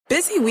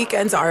Busy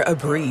weekends are a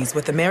breeze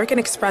with American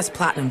Express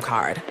Platinum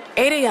Card.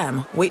 8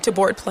 a.m., wait to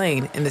board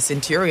plane in the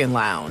Centurion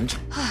Lounge.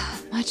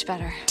 Much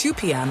better. 2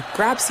 p.m.,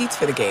 grab seats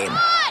for the game.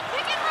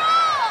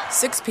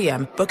 6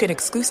 p.m., book an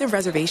exclusive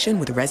reservation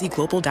with Resy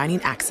Global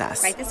Dining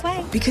Access. Right this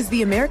way. Because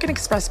the American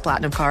Express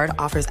Platinum Card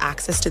offers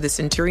access to the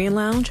Centurion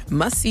Lounge,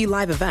 must-see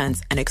live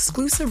events, and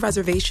exclusive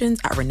reservations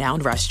at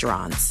renowned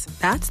restaurants.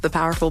 That's the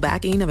powerful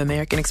backing of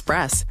American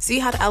Express. See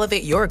how to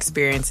elevate your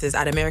experiences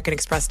at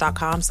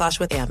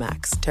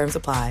americanexpress.com/withAmex. Terms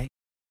apply.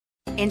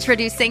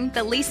 Introducing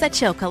the Lisa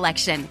Chill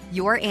Collection,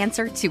 your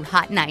answer to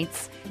hot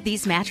nights.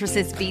 These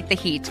mattresses beat the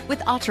heat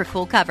with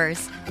ultra-cool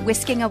covers,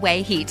 whisking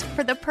away heat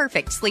for the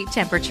perfect sleep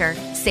temperature.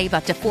 Save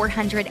up to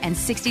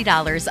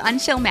 $460 on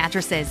Chill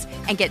mattresses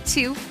and get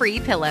 2 free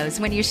pillows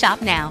when you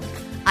shop now.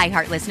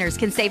 iHeart listeners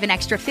can save an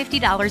extra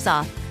 $50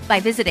 off by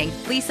visiting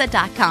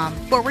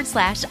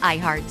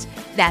lisa.com/iHeart.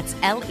 That's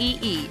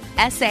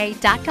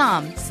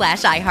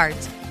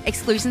LEESA.com/iHeart.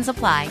 Exclusions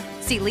apply.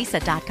 See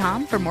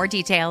lisa.com for more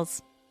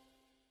details.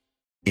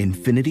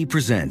 Infiniti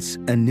presents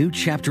a new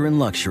chapter in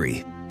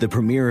luxury, the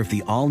premiere of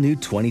the all-new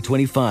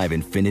 2025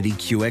 Infiniti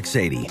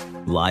QX80,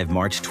 live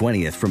March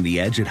 20th from the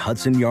Edge at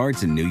Hudson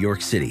Yards in New York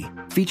City,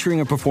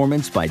 featuring a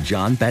performance by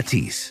Jon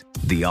Batiste.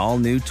 The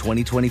all-new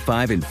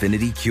 2025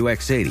 Infiniti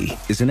QX80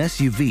 is an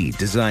SUV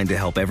designed to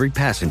help every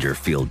passenger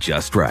feel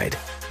just right.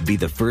 Be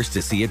the first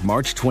to see it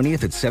March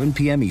 20th at 7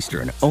 p.m.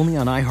 Eastern, only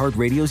on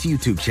iHeartRadio's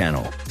YouTube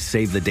channel.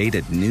 Save the date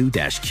at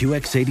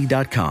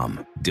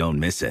new-QX80.com. Don't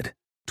miss it.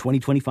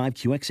 2025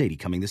 QX80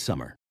 coming this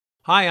summer.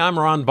 Hi, I'm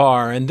Ron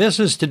Barr, and this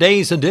is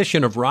today's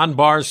edition of Ron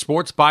Barr's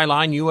Sports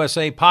Byline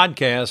USA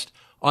podcast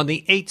on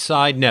the 8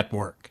 Side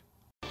Network.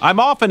 I'm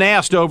often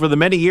asked over the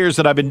many years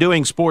that I've been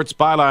doing Sports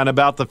Byline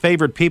about the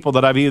favorite people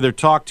that I've either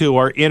talked to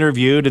or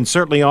interviewed, and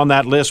certainly on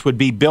that list would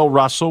be Bill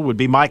Russell, would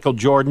be Michael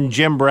Jordan,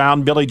 Jim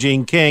Brown, Billie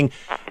Jean King,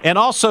 and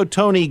also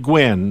Tony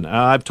Gwynn.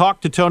 I've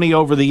talked to Tony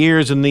over the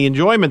years, and the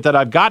enjoyment that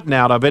I've gotten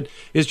out of it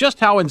is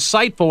just how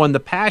insightful and the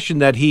passion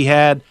that he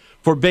had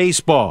for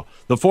baseball.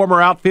 The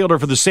former outfielder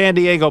for the San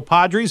Diego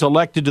Padres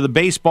elected to the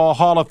Baseball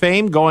Hall of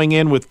Fame, going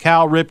in with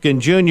Cal Ripken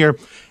Jr.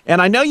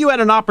 And I know you had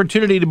an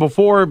opportunity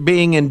before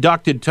being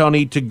inducted,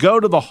 Tony, to go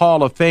to the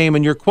Hall of Fame,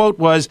 and your quote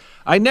was,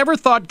 "I never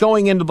thought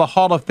going into the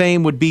Hall of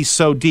Fame would be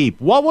so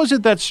deep." What was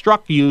it that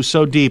struck you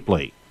so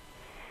deeply?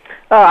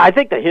 I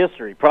think the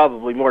history,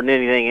 probably more than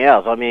anything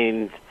else. I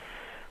mean,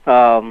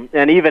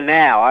 and even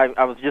now,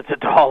 I was just at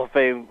the Hall of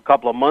Fame a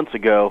couple of months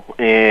ago,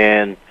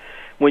 and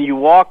when you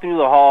walk through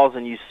the halls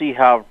and you see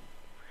how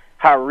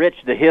rich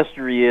the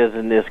history is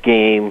in this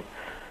game,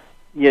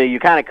 you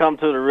kind of come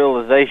to the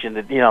realization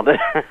that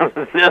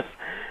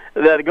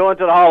that going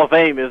to the Hall of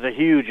Fame is a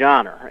huge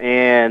honor,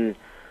 and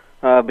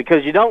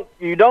because you don't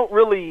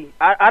really,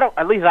 I don't,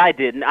 at least I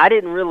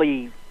didn't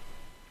really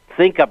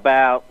think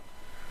about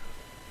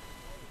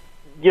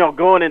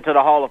going into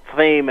the Hall of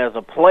Fame as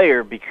a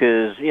player,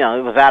 because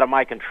it was out of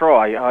my control.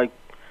 I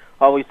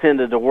always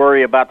tended to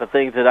worry about the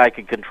things that I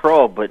could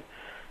control, but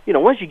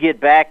once you get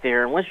back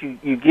there and once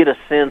you get a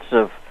sense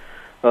of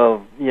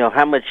how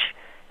much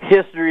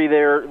history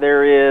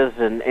there is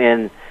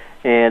and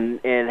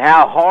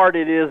how hard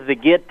it is to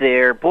get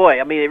there, boy,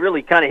 I mean, it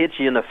really kind of hits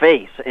you in the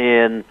face.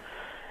 And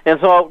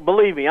so,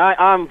 believe me,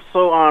 I'm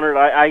so honored.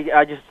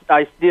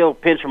 I still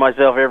pinch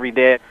myself every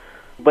day,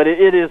 but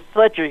it is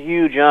such a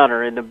huge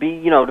honor, and to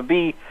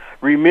be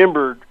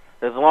remembered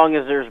as long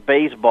as there's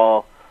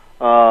baseball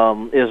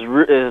is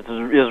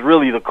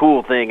really the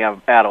cool thing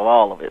out of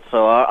all of it.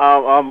 So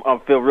I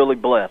feel really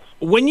blessed.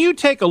 When you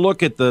take a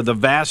look at the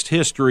vast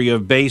history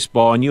of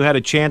baseball, and you had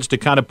a chance to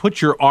kind of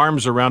put your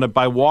arms around it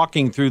by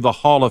walking through the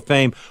Hall of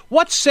Fame,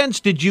 what sense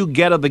did you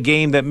get of the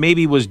game that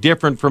maybe was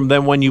different from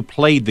them when you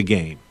played the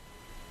game?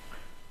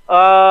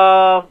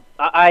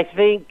 I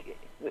think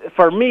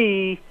for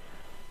me,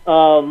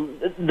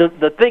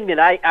 the thing that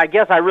I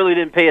guess I really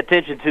didn't pay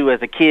attention to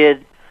as a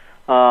kid.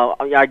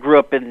 I grew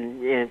up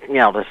in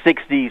the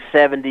 60s,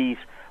 70s,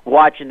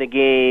 watching the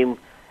game,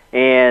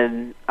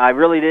 and I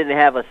really didn't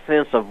have a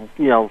sense of,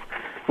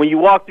 when you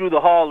walk through the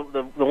hall,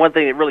 the one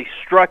thing that really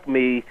struck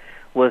me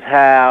was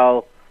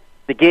how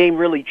the game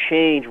really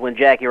changed when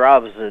Jackie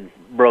Robinson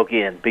broke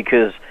in,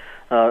 because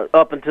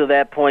up until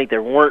that point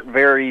there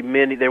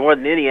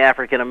wasn't any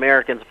African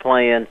Americans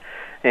playing,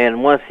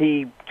 and once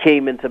he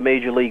came into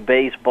Major League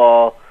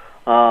Baseball,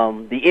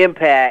 the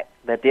impact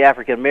that the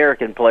African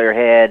American player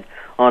had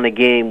on the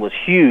game was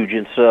huge.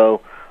 And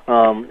so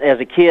as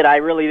a kid, I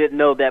really didn't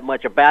know that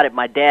much about it.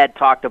 My dad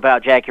talked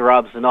about Jackie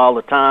Robinson all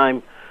the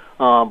time,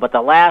 but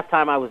the last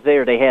time I was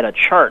there, they had a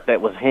chart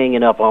that was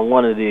hanging up on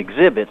one of the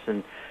exhibits,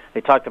 and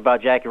they talked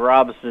about Jackie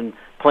Robinson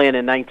playing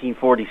in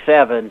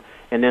 1947,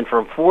 and then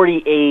from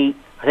 48,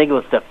 I think it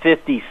was to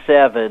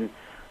 57,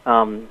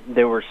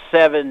 there were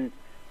 7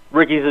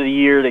 Rookies of the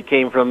Year that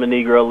came from the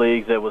Negro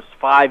Leagues. There was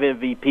 5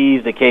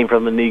 MVPs that came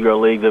from the Negro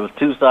League. There was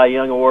 2 Cy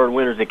Young Award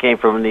winners that came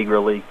from the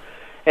Negro League.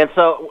 And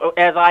so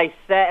as I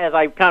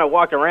kind of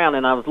walked around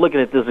and I was looking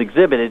at this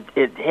exhibit,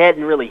 it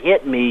hadn't really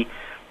hit me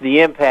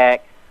the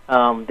impact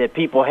that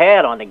people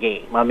had on the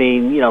game. I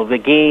mean, the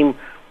game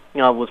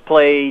was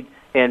played,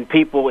 and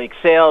people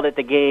excelled at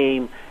the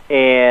game,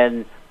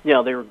 and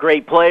there were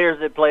great players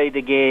that played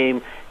the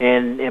game,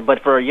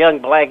 but for a young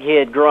black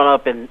kid growing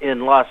up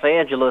in Los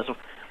Angeles,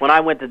 when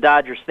I went to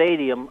Dodger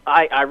Stadium,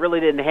 I really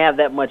didn't have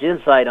that much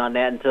insight on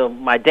that until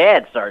my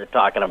dad started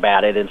talking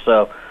about it, and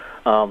so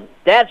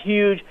that's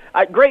huge.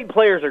 Great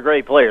players are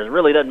great players. It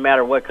really doesn't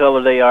matter what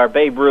color they are.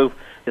 Babe Ruth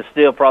is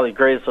still probably the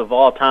greatest of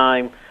all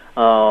time,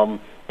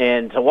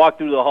 and to walk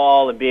through the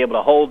hall and be able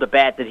to hold the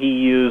bat that he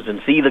used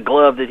and see the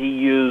glove that he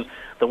used,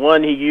 the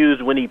one he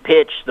used when he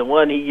pitched, the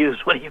one he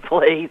used when he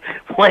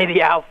played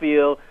the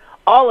outfield,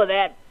 all of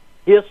that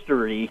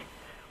history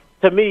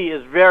to me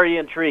is very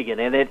intriguing.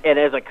 And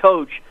as a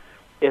coach,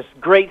 it's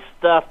great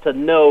stuff to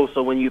know.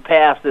 So when you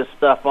pass this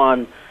stuff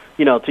on,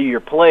 to your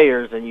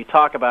players, and you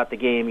talk about the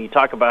game, you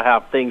talk about how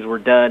things were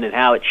done and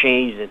how it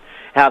changed and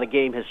how the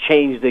game has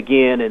changed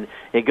again, and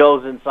it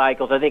goes in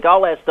cycles. I think all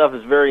that stuff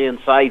is very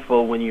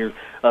insightful when you're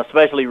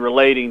especially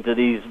relating to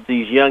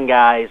these young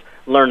guys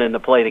learning to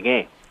play the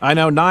game. I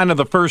know 9 of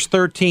the first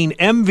 13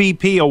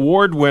 MVP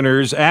award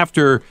winners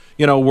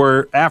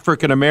were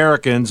African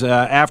Americans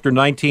after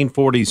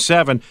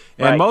 1947,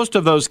 and right. Most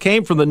of those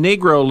came from the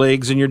Negro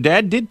Leagues, and your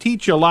dad did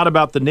teach you a lot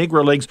about the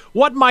Negro Leagues.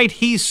 What might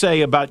he say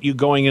about you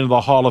going into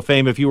the Hall of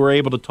Fame if you were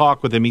able to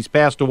talk with him? He's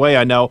passed away,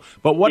 I know,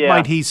 but what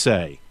might he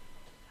say?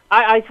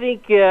 I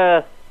think,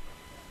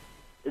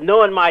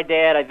 knowing my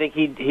dad, I think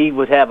he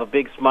would have a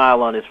big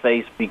smile on his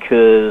face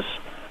because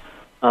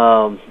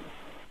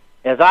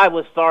as I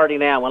was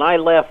starting out, when I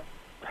left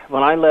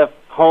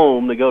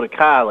home to go to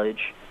college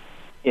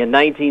in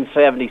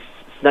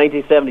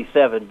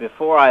 1977,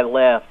 before I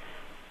left,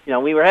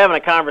 we were having a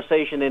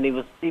conversation, and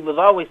he was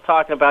always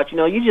talking about,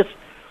 you just,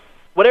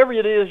 whatever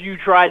it is you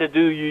try to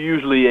do, you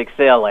usually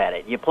excel at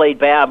it. You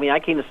played I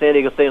came to San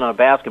Diego State on a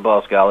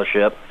basketball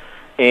scholarship,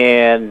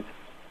 and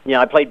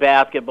I played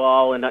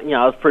basketball, and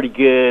I was pretty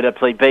good. I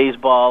played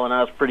baseball, and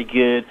I was pretty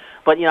good.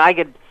 But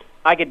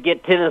I could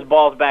get tennis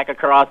balls back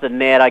across the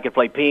net. I could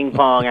play ping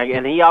pong,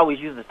 and he always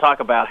used to talk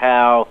about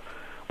how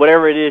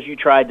whatever it is you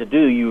tried to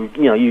do,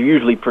 you're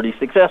usually pretty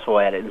successful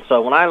at it. And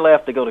so when I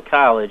left to go to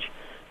college,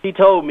 he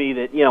told me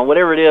that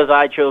whatever it is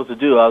I chose to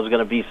do, I was going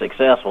to be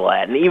successful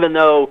at. And even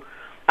though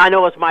I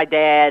know it's my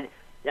dad,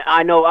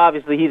 I know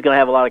obviously he's going to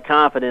have a lot of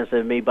confidence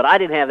in me, but I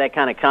didn't have that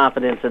kind of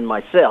confidence in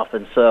myself.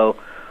 And so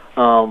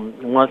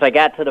once I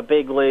got to the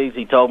big leagues,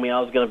 he told me I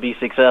was going to be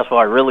successful.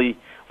 I really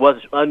was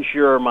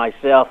unsure of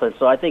myself, and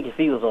so I think if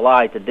he was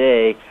alive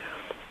today,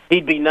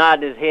 he'd be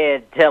nodding his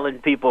head telling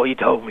people he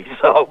told me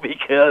so,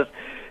 because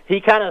he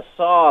kind of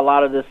saw a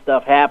lot of this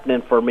stuff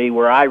happening for me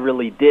where I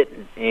really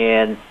didn't,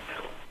 and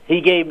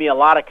he gave me a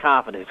lot of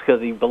confidence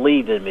because he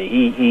believed in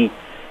me.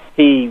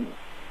 He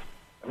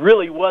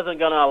really wasn't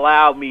going to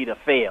allow me to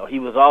fail. He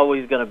was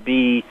always going to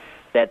be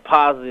that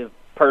positive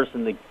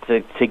person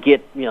to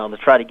get, to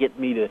try to get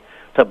me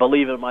to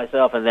believe in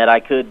myself and that I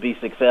could be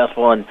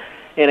successful.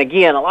 And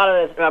again, a lot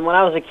of this, when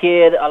I was a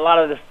kid, a lot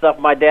of the stuff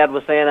my dad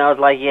was saying, I was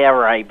like, yeah,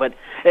 right. But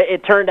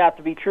it turned out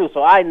to be true.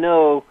 So I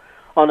know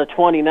on the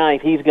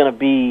 29th he's going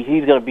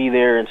to be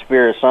there in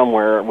spirit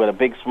somewhere with a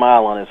big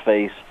smile on his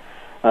face,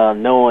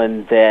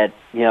 knowing that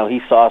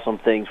he saw some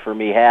things for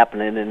me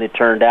happening, and it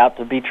turned out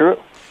to be true.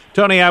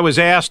 Tony, I was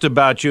asked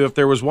about you. If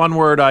there was one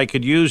word I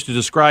could use to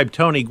describe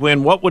Tony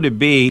Gwynn, what would it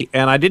be?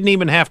 And I didn't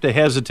even have to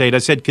hesitate. I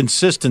said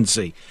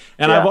consistency.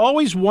 And I've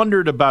always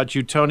wondered about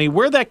you, Tony,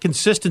 where that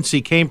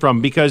consistency came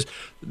from, because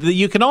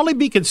you can only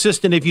be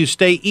consistent if you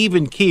stay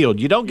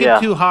even-keeled. You don't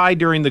get too high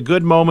during the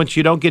good moments.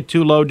 You don't get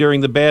too low during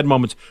the bad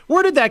moments.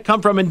 Where did that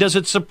come from, and does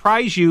it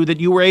surprise you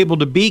that you were able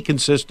to be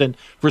consistent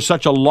for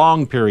such a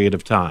long period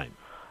of time?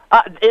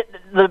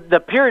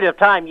 The period of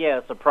time,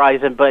 is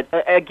surprising. But,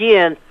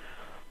 again,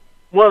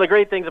 one of the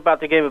great things about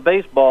the game of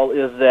baseball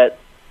is that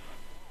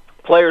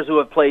players who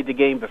have played the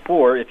game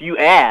before, if you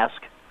ask,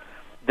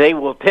 they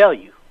will tell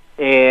you.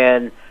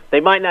 And they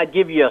might not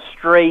give you a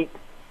straight,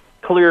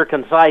 clear,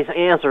 concise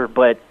answer,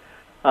 but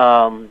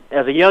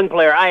as a young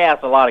player, I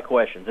asked a lot of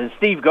questions. And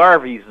Steve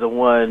Garvey's the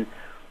one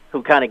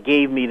who kind of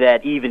gave me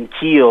that even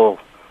keel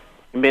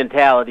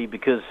mentality,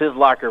 because his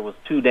locker was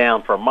 2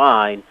 down from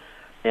mine,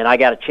 and I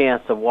got a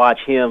chance to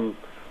watch him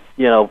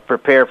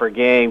prepare for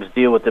games,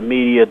 deal with the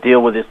media,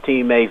 deal with his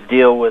teammates,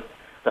 deal with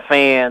the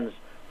fans,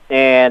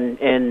 and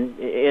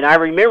I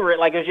remember it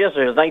like it was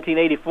yesterday. It was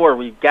 1984.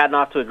 We'd gotten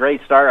off to a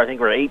great start. I think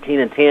we were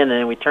 18-10, and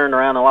then we turned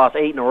around and lost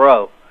 8 in a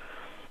row.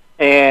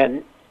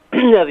 And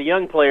as a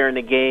young player in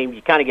the game,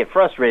 you kind of get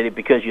frustrated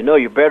because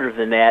you're better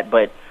than that,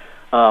 but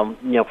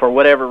for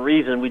whatever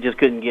reason, we just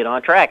couldn't get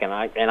on track. And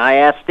I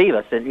asked Steve.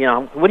 I said,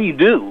 what do you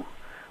do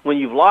when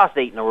you've lost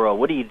 8 in a row?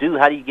 What do you do?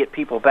 How do you get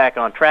people back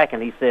on track?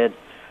 And he said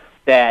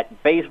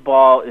that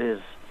baseball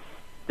is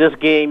this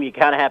game, you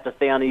kind of have to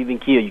stay on an even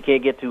keel. You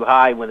can't get too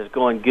high when it's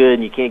going good,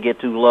 and you can't get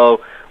too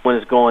low when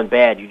it's going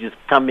bad. You just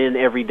come in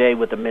every day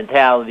with the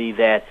mentality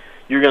that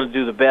you're going to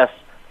do the best.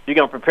 You're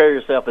going to prepare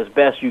yourself as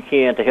best you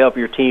can to help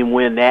your team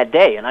win that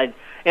day. And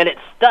it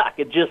stuck.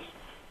 It just,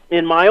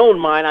 in my own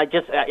mind,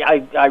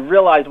 I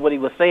realized what he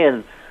was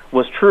saying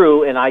was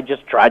true, and I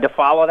just tried to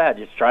follow that.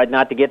 Just tried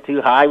not to get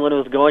too high when it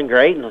was going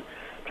great, and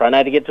try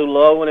not to get too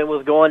low when it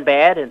was going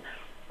bad. And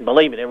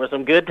believe me, there were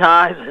some good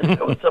times and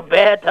there were some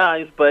bad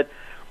times, but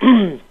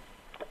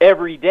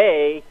every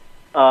day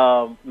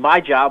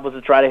my job was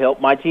to try to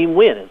help my team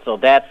win, and so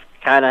that's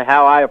kind of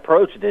how I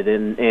approached it.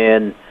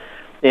 And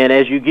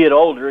as you get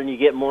older and you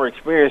get more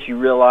experience, you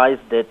realize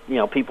that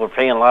people are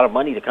paying a lot of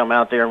money to come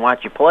out there and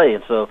watch you play,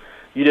 and so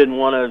you didn't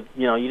want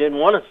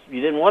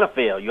to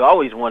fail. You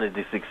always wanted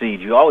to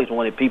succeed. You always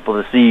wanted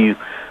people to see you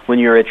when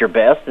you're at your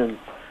best, and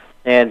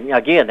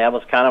again, that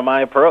was kind of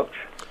my approach.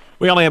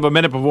 We only have a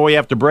minute before we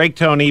have to break,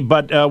 Tony,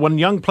 but when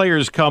young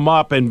players come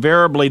up,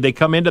 invariably they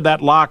come into that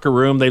locker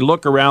room, they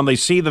look around, they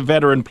see the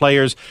veteran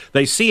players,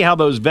 they see how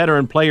those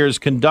veteran players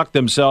conduct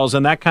themselves,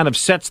 and that kind of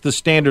sets the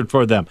standard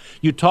for them.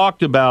 You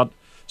talked about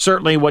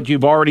certainly what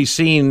you've already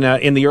seen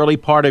in the early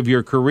part of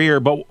your career,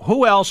 but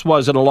who else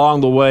was it along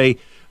the way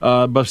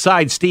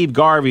besides Steve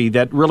Garvey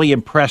that really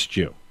impressed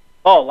you?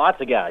 Oh, lots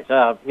of guys.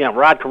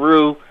 Rod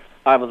Carew,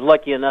 I was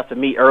lucky enough to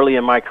meet early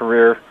in my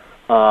career.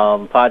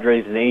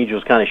 Padres and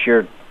Angels kind of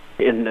shared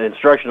in the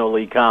instructional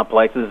league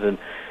complexes,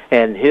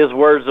 and his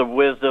words of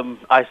wisdom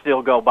I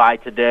still go by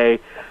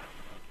today.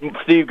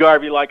 Steve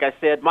Garvey, like I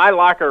said, my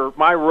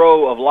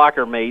row of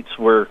locker mates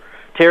were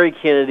Terry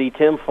Kennedy,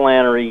 Tim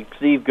Flannery,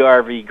 Steve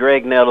Garvey,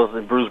 Greg Nettles,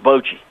 and Bruce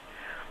Bochy.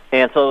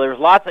 And so there's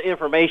lots of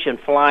information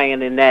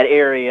flying in that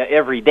area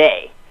every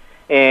day.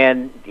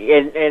 And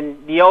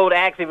the old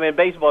axiom in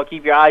baseball,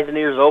 keep your eyes and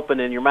ears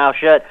open and your mouth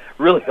shut,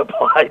 really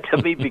applied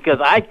to me because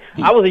I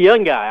was a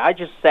young guy. I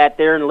just sat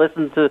there and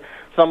listened to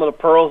some of the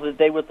pearls that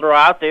they would throw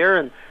out there,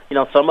 and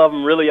some of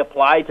them really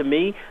applied to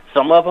me.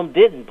 Some of them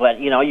didn't, but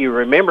you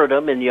remembered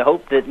them, and you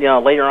hope that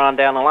later on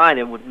down the line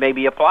it would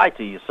maybe apply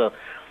to you. So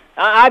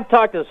I've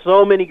talked to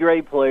so many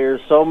great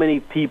players, so many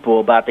people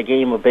about the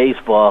game of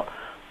baseball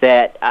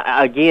that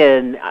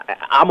again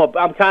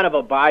I'm kind of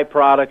a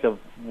byproduct of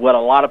what a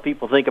lot of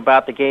people think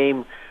about the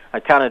game.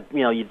 I kind of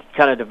you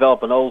kind of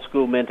develop an old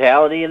school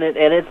mentality, and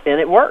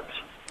it works.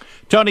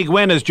 Tony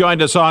Gwynn has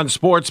joined us on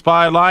Sports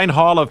Byline,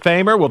 Hall of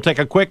Famer. We'll take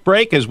a quick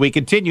break as we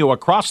continue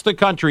across the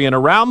country and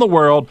around the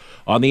world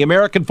on the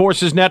American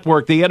Forces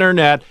Network, the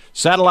Internet,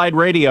 satellite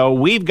radio.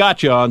 We've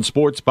got you on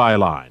Sports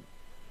Byline.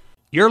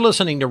 You're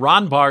listening to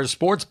Ron Barr's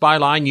Sports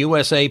Byline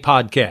USA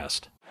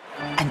podcast.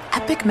 An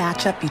epic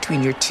matchup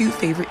between your two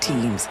favorite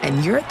teams,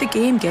 and you're at the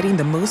game getting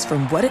the most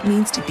from what it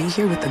means to be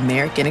here with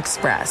American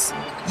Express.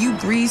 You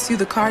breeze through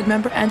the card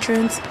member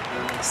entrance,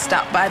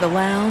 stop by the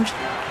lounge.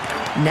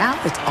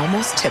 Now it's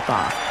almost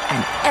tip-off,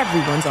 and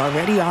everyone's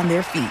already on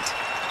their feet.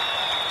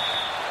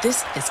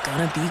 This is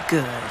gonna be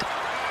good.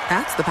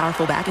 That's the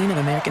powerful backing of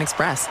American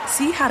Express.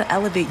 See how to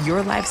elevate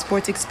your live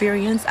sports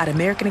experience at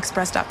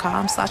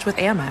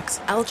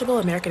americanexpress.com/withAmex. Eligible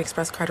American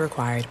Express card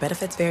required.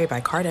 Benefits vary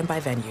by card and by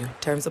venue.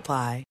 Terms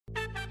apply.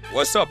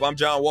 What's up? I'm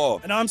John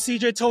Wall. And I'm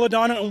CJ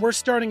Toledano, and we're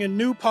starting a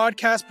new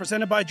podcast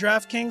presented by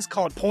DraftKings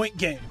called Point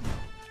Game.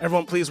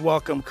 Everyone, please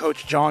welcome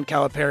Coach John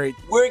Calipari.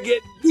 We're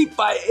getting beat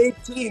by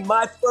 18.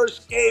 My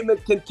first game in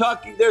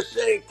Kentucky, they're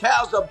saying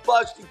Cal's a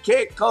bust. He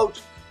can't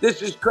coach.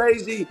 This is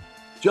crazy.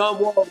 John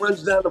Wall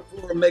runs down the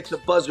floor and makes a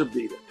buzzer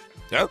beater.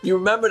 Yep. You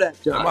remember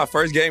that, John? That's my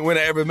first game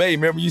winner I ever made.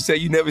 Remember you said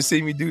you never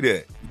see me do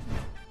that.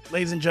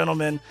 Ladies and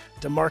gentlemen,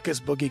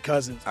 DeMarcus Boogie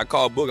Cousins. I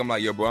called Boog. I'm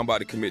like, yo, bro, I'm about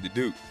to commit to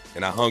Duke.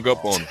 And I hung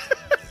up on him.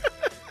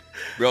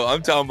 Bro,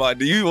 I'm talking about,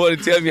 do you want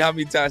to tell me how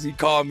many times he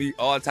called me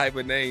all type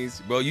of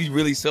names? Bro, you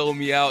really sold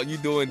me out. You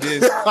doing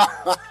this.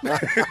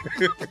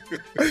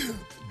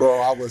 Bro,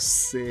 I was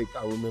sick.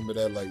 I remember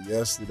that like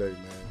yesterday, man.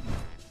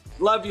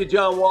 Love you,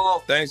 John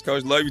Wall. Thanks,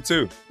 Coach. Love you,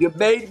 too. You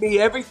made me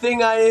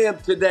everything I am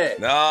today.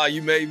 Nah,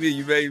 you made me.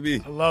 You made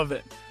me. I love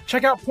it.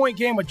 Check out Point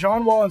Game with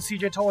John Wall and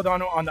CJ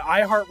Toledano on the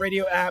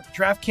iHeartRadio app,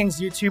 DraftKings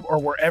YouTube, or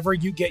wherever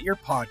you get your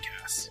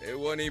podcasts. It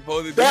wasn't even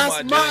supposed to be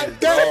That's my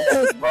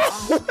dance, bro.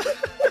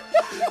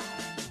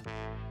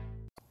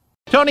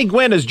 Tony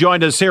Gwynn has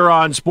joined us here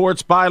on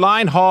Sports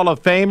Byline, Hall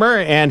of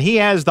Famer, and he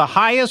has the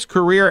highest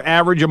career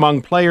average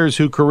among players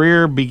whose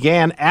career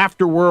began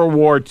after World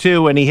War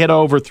II, and he hit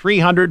over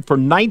 300 for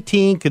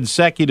 19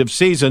 consecutive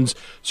seasons,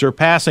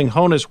 surpassing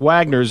Honus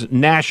Wagner's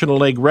National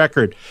League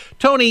record.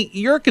 Tony,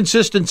 your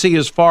consistency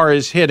as far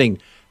as hitting,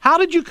 how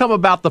did you come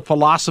about the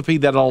philosophy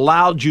that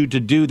allowed you to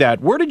do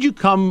that? Where did you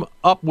come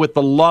up with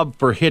the love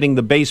for hitting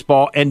the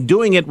baseball and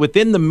doing it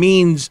within the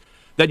means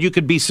that you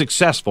could be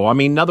successful? I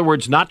mean, in other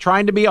words, not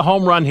trying to be a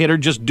home run hitter,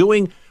 just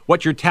doing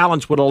what your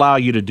talents would allow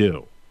you to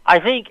do. I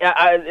think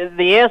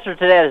the answer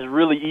to that is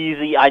really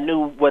easy. I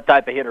knew what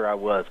type of hitter I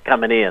was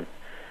coming in.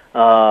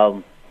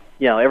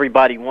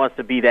 Everybody wants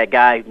to be that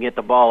guy who can get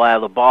the ball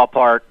out of the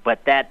ballpark,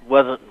 but that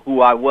wasn't who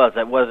I was.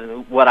 That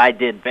wasn't what I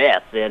did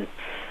best.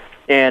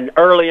 And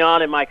early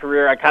on in my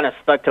career, I kind of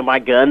stuck to my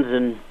guns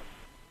and,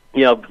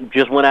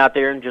 just went out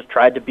there and just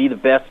tried to be the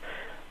best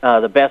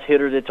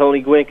hitter that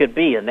Tony Gwynn could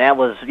be, and that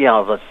was,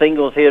 a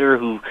singles hitter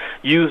who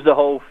used the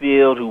whole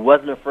field, who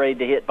wasn't afraid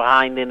to hit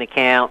behind in the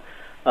count,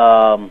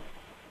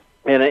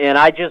 and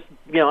I just,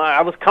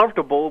 I was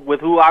comfortable with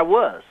who I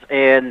was,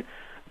 and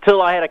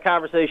till I had a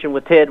conversation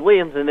with Ted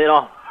Williams, and then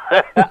all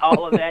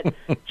of that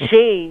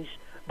changed.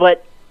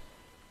 But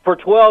for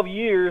 12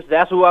 years,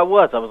 that's who I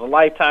was. I was a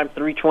lifetime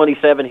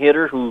 327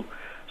 hitter who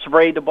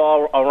sprayed the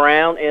ball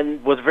around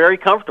and was very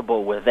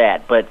comfortable with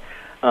that. But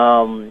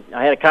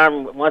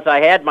once I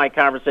had my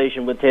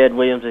conversation with Ted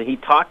Williams, and he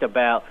talked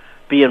about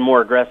being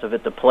more aggressive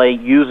at the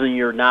plate, using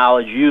your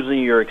knowledge, using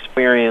your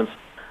experience,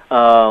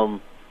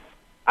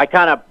 I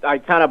kind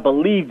of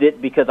believed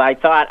it, because I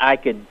thought I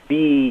could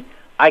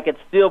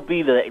still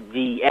be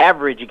the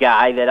average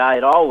guy that I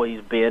had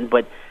always been,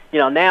 but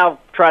now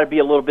try to be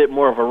a little bit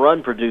more of a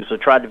run producer,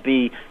 try to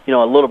be a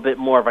little bit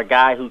more of a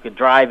guy who could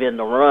drive in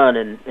the run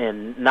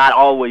and not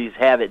always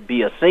have it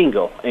be a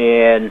single.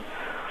 And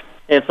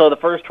so the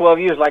first 12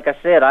 years, like I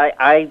said,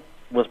 I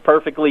was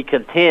perfectly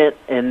content,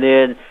 and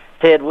then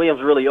Ted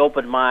Williams really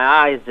opened my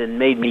eyes and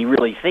made me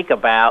really think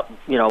about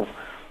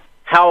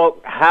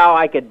how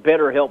I could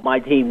better help my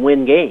team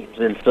win games.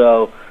 And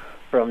so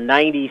from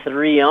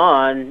 93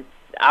 on,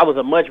 I was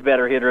a much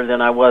better hitter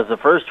than I was the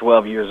first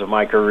 12 years of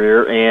my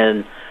career,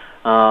 and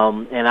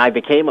I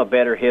became a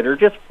better hitter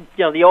just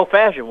the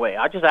old-fashioned way.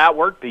 I just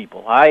outworked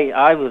people.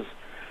 I was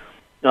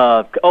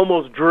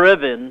almost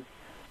driven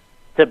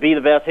to be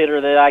the best hitter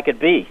that I could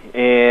be,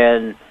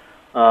 and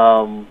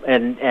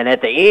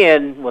at the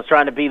end was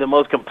trying to be the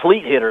most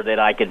complete hitter that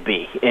I could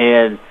be.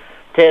 And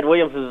Ted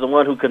Williams is the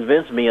one who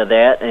convinced me of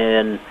that,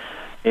 and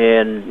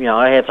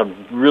I had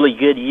some really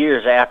good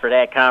years after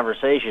that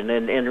conversation,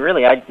 and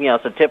really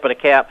it's a tip of the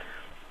cap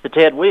to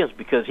Ted Williams,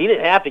 because he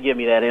didn't have to give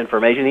me that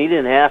information. He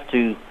didn't have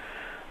to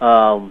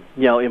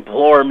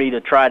implore me to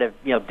try to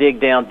dig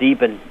down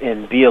deep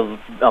and be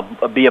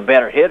a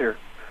better hitter.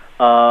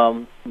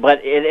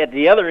 But at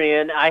the other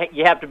end,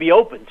 you have to be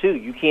open too.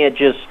 You can't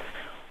just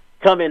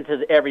come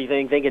into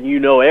everything thinking you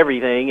know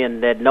everything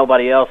and that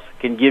nobody else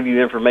can give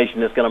you information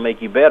that's going to make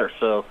you better.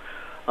 So,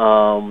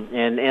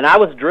 and I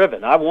was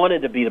driven. I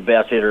wanted to be the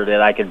best hitter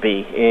that I could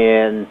be,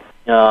 and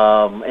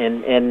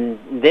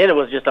then it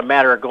was just a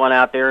matter of going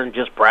out there and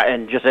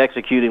just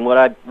executing what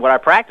I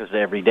practiced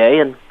every day.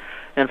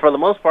 And for the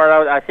most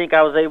part, I think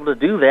I was able to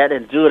do that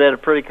and do it at a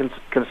pretty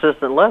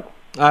consistent level.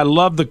 I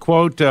love the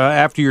quote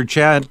after your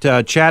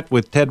chat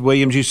with Ted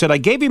Williams. You said, "I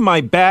gave him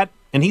my bat,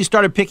 and he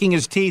started picking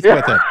his teeth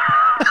with it."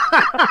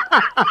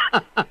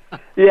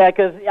 Yeah,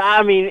 because,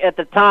 at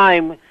the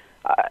time,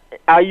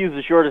 I used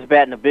the shortest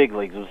bat in the big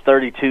leagues. It was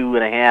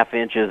 32.5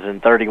 inches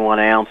and 31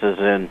 ounces,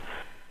 and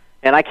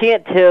I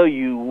can't tell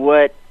you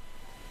what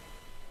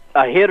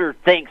a hitter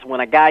thinks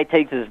when a guy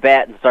takes his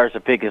bat and starts to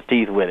pick his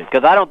teeth with it,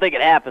 because I don't think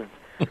it happens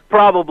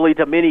probably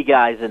to many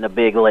guys in the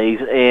big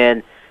leagues.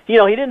 And, he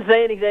didn't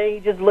say anything. He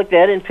just looked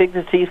at it and picked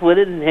his teeth with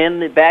it and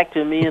handed it back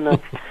to me, and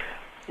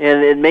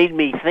it made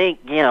me think,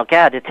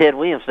 God, Ted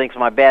Williams thinks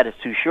my bat is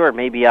too short.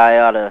 Maybe I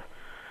ought to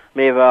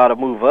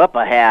move up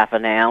a half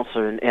an ounce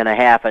and a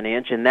half an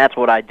inch, and that's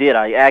what I did.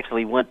 I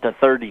actually went to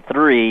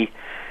 33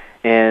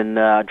 and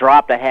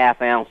dropped a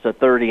half ounce to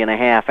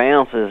 30.5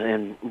 ounces,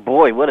 and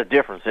boy, what a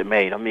difference it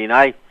made.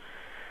 I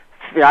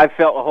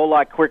felt a whole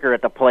lot quicker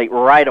at the plate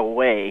right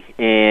away,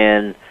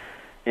 and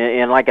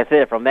like I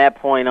said, from that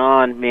point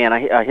on, man,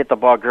 I hit the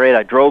ball great.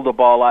 I drove the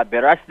ball a lot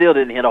better. I still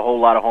didn't hit a whole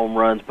lot of home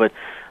runs, but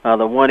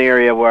the one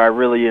area where I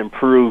really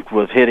improved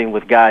was hitting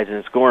with guys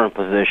in scoring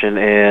position,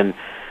 and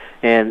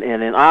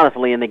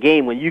honestly, in the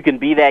game, when you can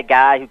be that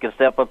guy who can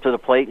step up to the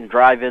plate and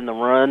drive in the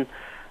run,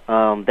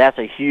 that's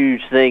a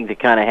huge thing to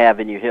kind of have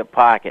in your hip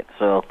pocket.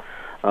 So,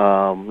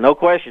 no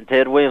question,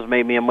 Ted Williams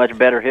made me a much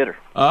better hitter.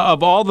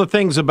 Of all the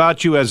things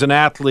about you as an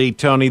athlete,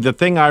 Tony, the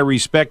thing I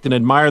respect and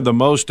admire the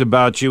most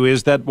about you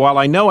is that while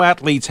I know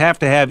athletes have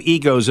to have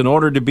egos in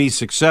order to be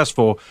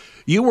successful,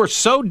 you were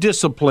so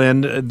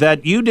disciplined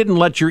that you didn't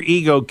let your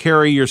ego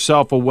carry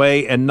yourself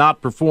away and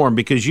not perform,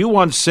 because you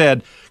once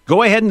said,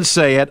 "Go ahead and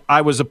say it,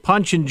 I was a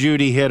Punch and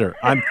Judy hitter.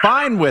 I'm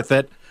fine with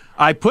it.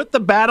 I put the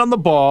bat on the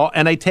ball,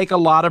 and I take a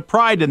lot of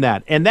pride in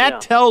that." And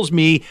that tells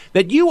me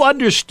that you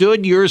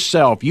understood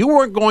yourself. You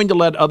weren't going to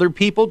let other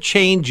people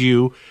change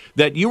you,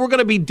 that you were going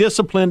to be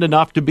disciplined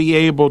enough to be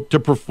able to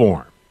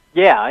perform.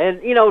 Yeah,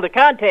 and, the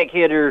contact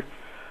hitter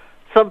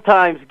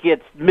sometimes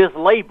gets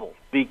mislabeled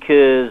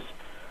because,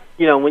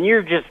 to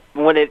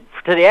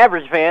the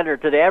average fan or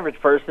to the average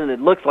person,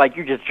 it looks like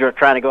you're just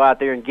trying to go out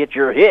there and get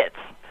your hits.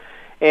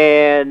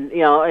 And,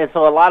 and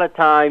so a lot of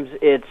times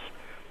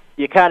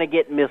you kind of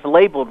get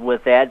mislabeled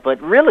with that,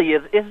 but really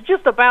it's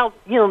just about,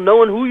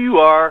 knowing who you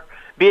are,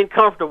 being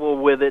comfortable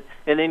with it,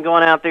 and then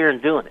going out there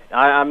and doing it.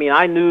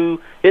 I knew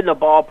hitting the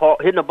ball out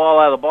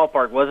of the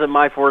ballpark wasn't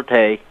my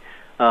forte.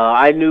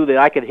 I knew that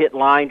I could hit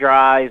line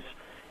drives,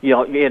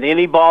 in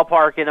any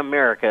ballpark in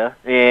America,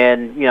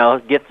 and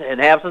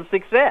have some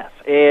success.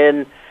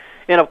 And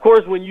of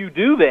course, when you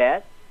do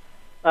that,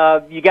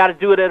 you got to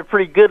do it at a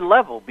pretty good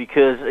level,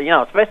 because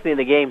especially in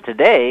the game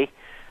today,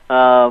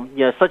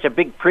 such a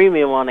big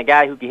premium on a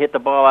guy who can hit the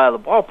ball out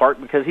of the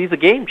ballpark, because he's a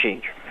game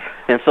changer.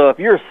 And so if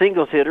you're a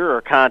singles hitter or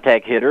a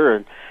contact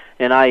hitter,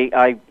 and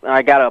I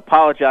got to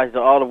apologize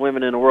to all the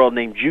women in the world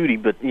named Judy,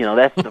 but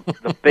that's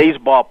the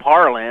baseball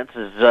parlance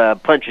is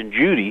Punch and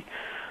Judy.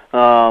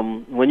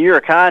 when you're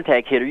a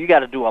contact hitter, you got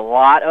to do a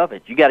lot of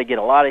it. You got to get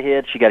a lot of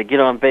hits. You got to get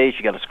on base.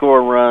 You got to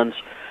score runs.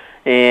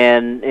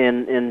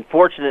 And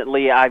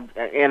fortunately,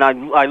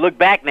 I look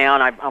back now,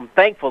 and I'm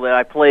thankful that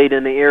I played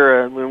in the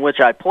era in which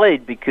I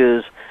played,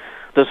 because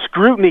the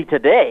scrutiny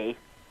today,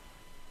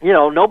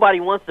 nobody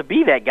wants to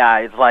be that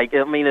guy.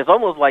 It's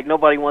almost like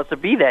nobody wants to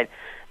be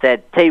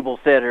that table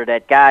setter,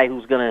 that guy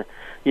who's going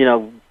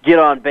to, get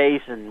on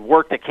base and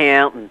work the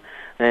count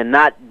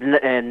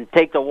and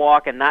take the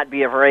walk and not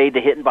be afraid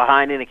to hitting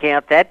behind in the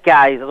count. That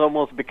guy is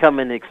almost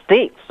becoming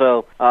extinct.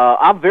 So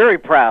I'm very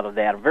proud of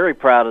that. I'm very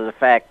proud of the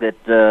fact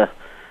that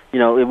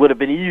it would have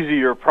been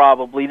easier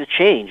probably to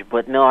change,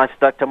 but no, I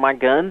stuck to my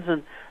guns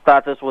and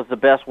thought this was the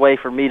best way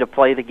for me to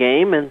play the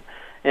game, and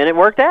it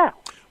worked out.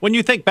 When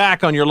you think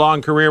back on your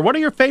long career, what are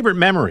your favorite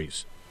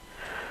memories?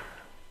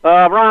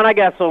 Ron, I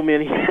got so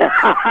many.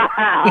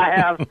 I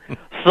have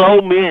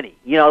so many.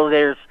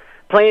 There's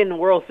playing the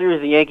World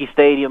Series at Yankee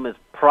Stadium is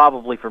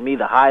probably for me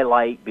the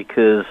highlight,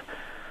 because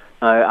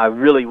I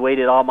really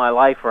waited all my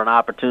life for an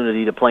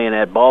opportunity to play in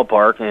that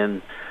ballpark,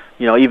 and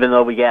even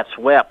though we got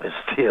swept, it's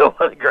still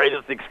one of the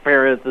greatest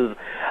experiences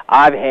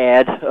I've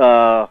had.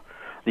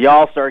 The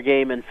All-Star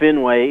game in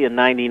Fenway in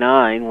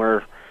 '99,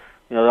 where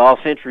the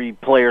All-Century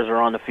players are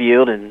on the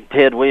field, and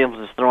Ted Williams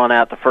is throwing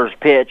out the first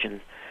pitch, and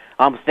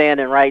I'm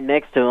standing right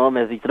next to him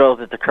as he throws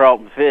it to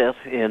Carlton Fisk,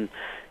 and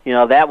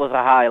that was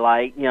a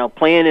highlight.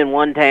 Playing in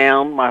one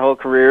town my whole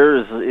career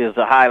is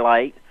a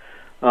highlight.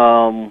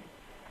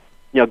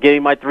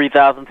 Getting my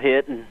 3,000th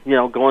hit and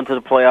going to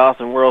the playoffs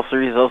and World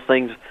Series, those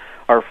things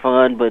are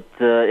fun. But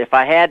if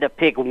I had to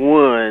pick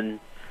one,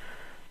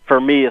 for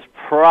me, it's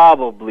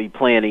probably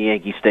playing at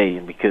Yankee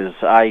Stadium, because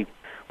I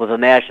was a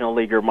National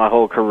Leaguer my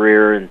whole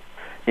career, and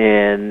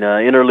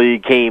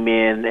interleague came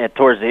in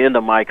towards the end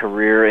of my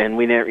career, and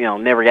we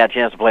never got a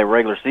chance to play a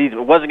regular season.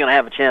 I wasn't going to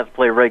have a chance to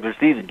play a regular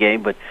season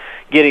game, but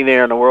getting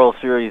there in the World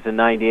Series in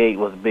 '98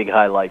 was a big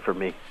highlight for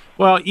me.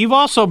 Well, you've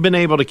also been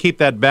able to keep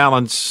that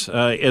balance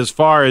as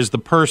far as the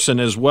person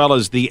as well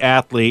as the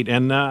athlete,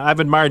 and I've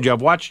admired you.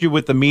 I've watched you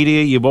with the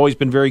media. You've always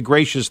been very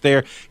gracious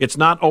there. It's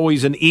not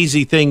always an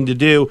easy thing to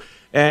do,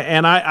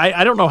 and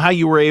I don't know how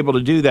you were able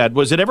to do that.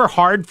 Was it ever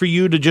hard for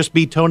you to just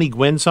be Tony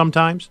Gwynn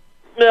sometimes?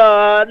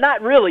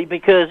 Not really,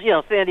 because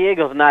San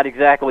Diego's not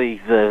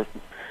exactly the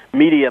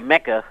media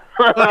mecca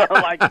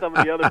like some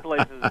of the other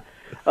places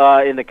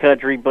in the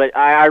country. But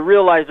I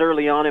realized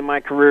early on in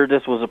my career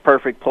this was a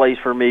perfect place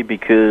for me,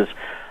 because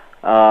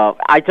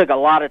I took a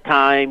lot of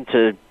time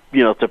to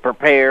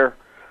prepare.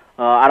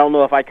 I don't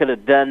know if I could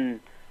have done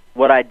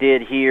what I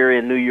did here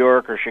in New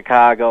York or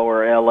Chicago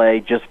or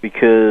L.A. just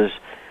because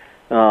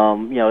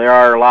there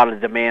are a lot of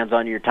demands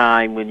on your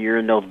time when you're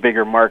in those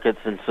bigger markets,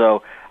 and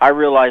so I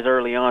realized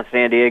early on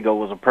San Diego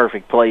was a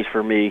perfect place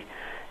for me.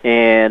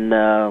 And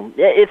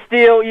it's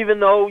still, even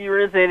though you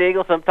were in San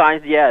Diego,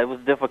 sometimes, it was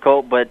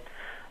difficult, but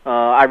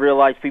I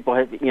realized people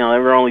had, they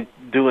were only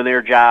doing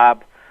their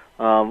job.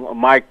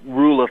 My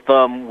rule of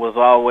thumb was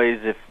always,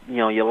 if,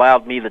 you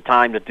allowed me the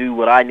time to do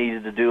what I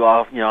needed to do,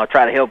 I'll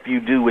try to help you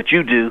do what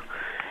you do.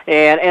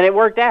 And it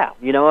worked out.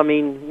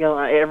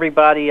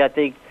 Everybody, I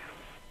think,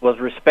 was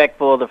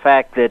respectful of the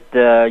fact that,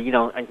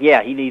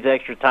 he needs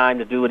extra time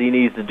to do what he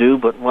needs to do,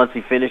 but once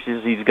he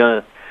finishes, he's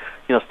going to,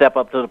 step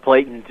up to the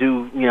plate and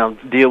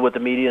deal with the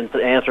media and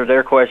answer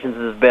their questions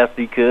as best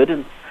he could.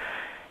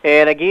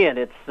 And again,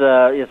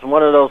 it's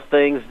one of those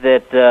things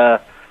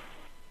that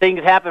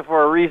things happen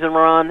for a reason,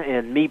 Ron,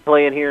 and me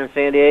playing here in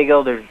San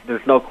Diego,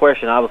 there's no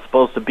question I was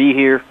supposed to be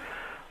here.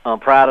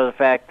 I'm proud of the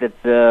fact that,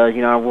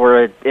 I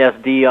wore an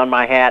SD on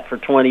my hat for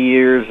 20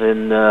 years,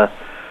 and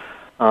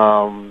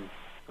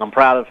I'm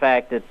proud of the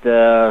fact that,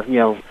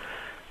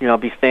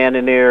 be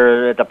standing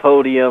there at the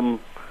podium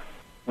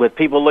with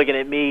people looking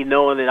at me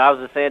knowing that I was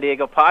a San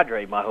Diego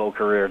Padre my whole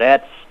career.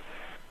 That's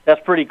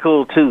pretty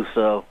cool, too.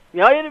 So,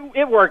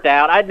 it worked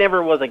out. I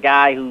never was a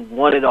guy who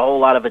wanted a whole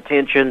lot of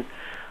attention.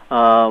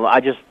 I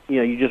just,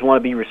 you just want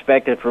to be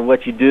respected for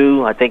what you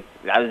do. I think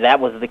that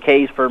was the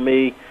case for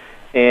me.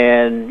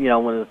 And,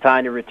 when it was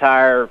time to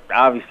retire,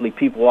 obviously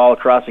people all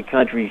across the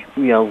country,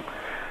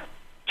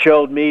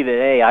 showed me that,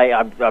 hey,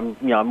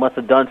 I must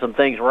have done some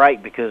things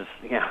right, because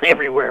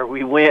everywhere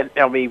we went,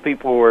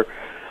 people were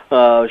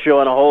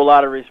showing a whole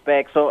lot of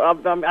respect. So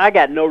I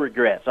got no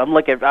regrets. I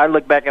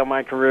look back at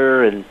my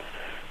career, and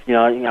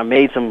I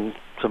made some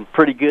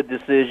pretty good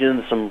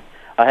decisions.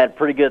 I had a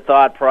pretty good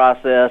thought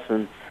process,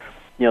 and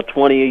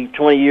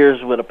 20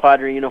 years with a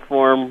Padre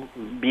uniform,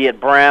 be it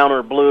brown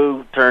or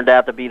blue, turned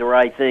out to be the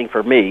right thing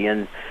for me.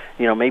 And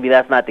maybe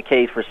that's not the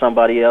case for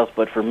somebody else,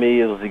 but for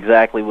me, it was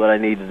exactly what I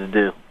needed to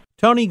do.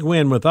 Tony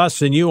Gwynn with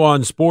us and you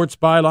on Sports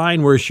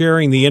Byline. We're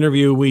sharing the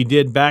interview we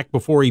did back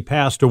before he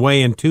passed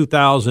away in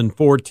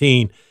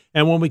 2014.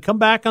 And when we come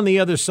back on the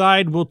other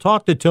side, we'll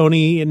talk to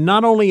Tony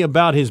not only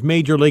about his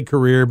major league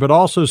career, but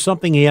also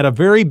something he had a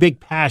very big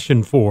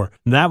passion for.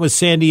 And that was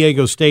San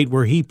Diego State,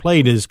 where he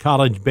played his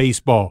college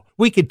baseball.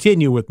 We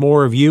continue with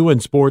more of you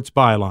and Sports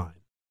Byline.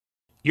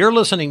 You're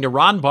listening to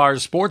Ron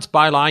Barr's Sports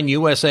Byline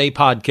USA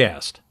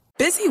podcast.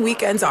 Busy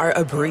weekends are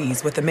a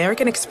breeze with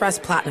American Express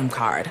Platinum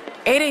Card.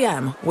 8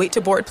 a.m., wait to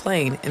board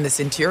plane in the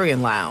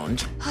Centurion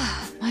Lounge.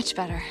 Much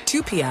better.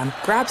 2 p.m.,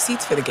 grab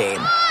seats for the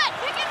game.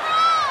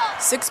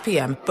 6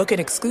 p.m., book an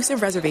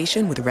exclusive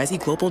reservation with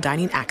Resy Global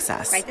Dining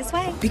Access. Right this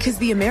way. Because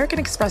the American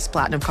Express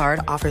Platinum Card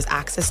offers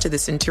access to the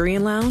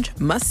Centurion Lounge,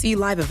 must-see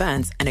live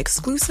events, and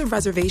exclusive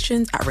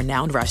reservations at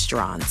renowned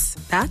restaurants.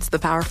 That's the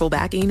powerful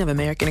backing of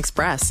American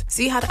Express.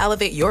 See how to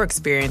elevate your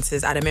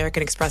experiences at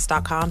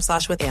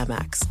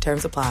americanexpress.com/with-Amex.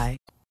 Terms apply.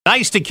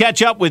 Nice to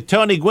catch up with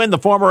Tony Gwynn, the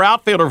former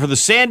outfielder for the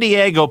San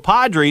Diego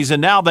Padres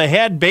and now the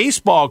head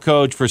baseball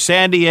coach for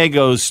San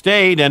Diego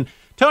State. And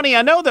Tony,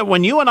 I know that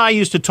when you and I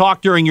used to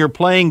talk during your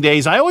playing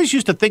days, I always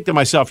used to think to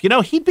myself,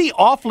 he'd be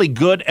awfully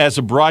good as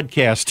a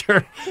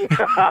broadcaster.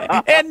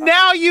 And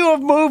now you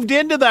have moved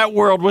into that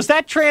world. Was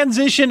that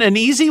transition an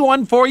easy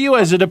one for you,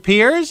 as it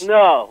appears?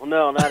 No,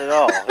 not at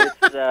all.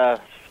 It's,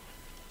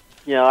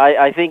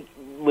 I think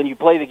when you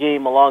play the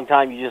game a long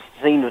time, you just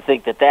seem to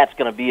think that that's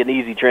going to be an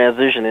easy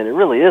transition, and it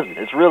really isn't.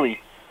 It's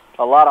really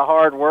a lot of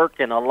hard work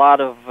and a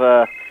lot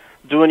of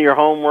doing your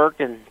homework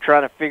and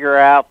trying to figure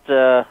out,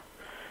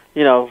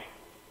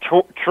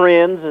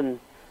 trends and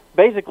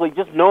basically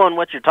just knowing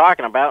what you're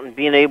talking about and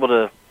being able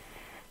to,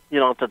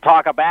 to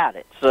talk about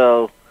it.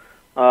 So,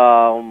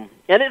 and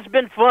it's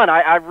been fun.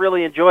 I've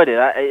really enjoyed it.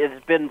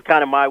 It's been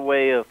kind of my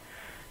way of,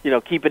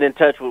 keeping in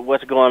touch with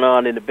what's going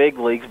on in the big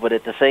leagues, but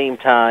at the same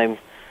time,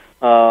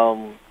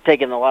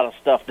 taking a lot of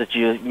stuff that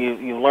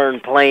you learn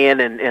playing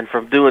and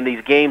from doing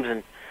these games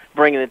and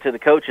bringing it to the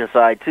coaching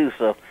side too.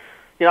 So,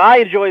 I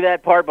enjoy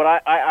that part,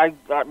 but I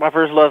my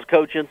first love is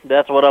coaching.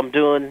 That's what I'm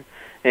doing,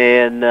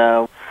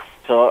 and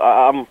so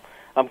I'm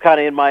kind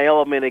of in my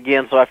element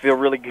again, so I feel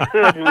really good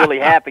and really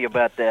happy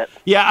about that.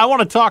 Yeah, I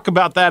want to talk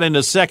about that in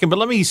a second, but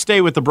let me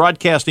stay with the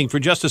broadcasting for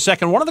just a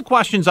second. One of the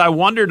questions I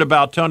wondered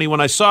about, Tony, when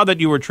I saw that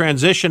you were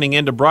transitioning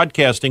into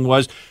broadcasting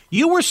was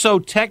you were so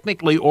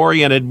technically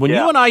oriented. When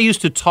you and I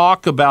used to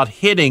talk about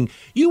hitting,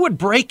 you would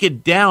break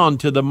it down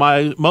to the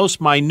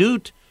most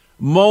minute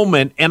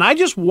moment, and I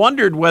just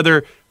wondered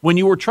whether when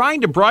you were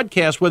trying to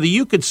broadcast, whether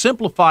you could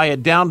simplify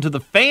it down to the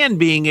fan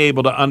being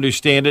able to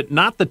understand it,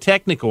 not the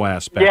technical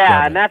aspect.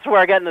 Yeah, and that's where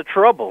I got into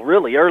trouble,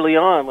 really, early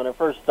on when I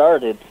first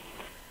started.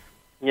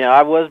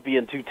 I was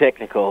being too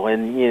technical,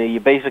 and, you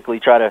basically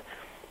try to,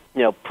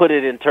 put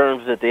it in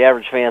terms that the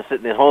average fan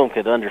sitting at home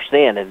could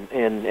understand,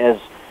 and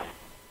as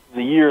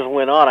the years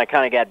went on, I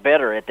kind of got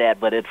better at that,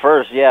 but at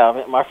first,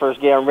 my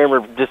first game, I remember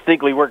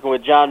distinctly working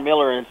with John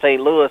Miller in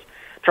St. Louis,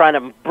 trying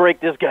to break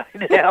this guy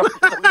down to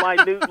some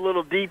minute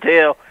little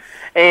detail.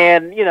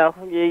 And,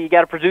 you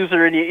got a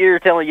producer in your ear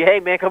telling you, hey,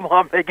 man, come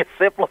on, make it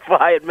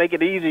simplify it, make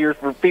it easier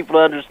for people to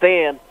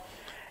understand.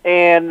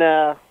 And,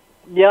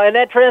 and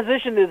that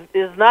transition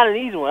is not an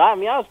easy one. I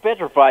mean, I was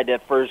petrified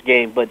that first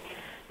game, but,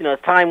 as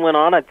time went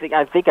on, I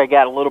think I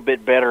got a little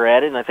bit better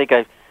at it, and I think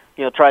I,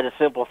 tried to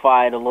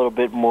simplify it a little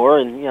bit more.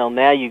 And,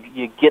 now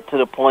you get to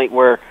the point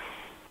where,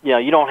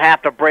 you don't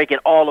have to break it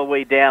all the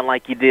way down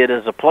like you did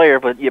as a player,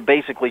 but you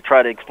basically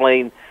try to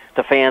explain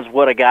to fans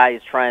what a guy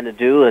is trying to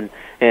do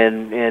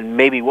and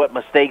maybe what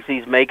mistakes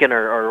he's making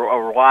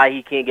or why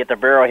he can't get the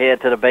barrel head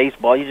to the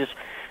baseball. You just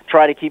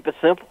try to keep it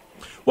simple.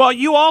 Well,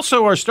 you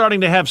also are starting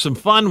to have some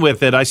fun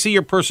with it. I see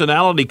your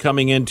personality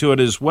coming into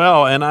it as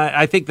well, and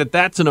I think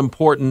that's an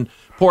important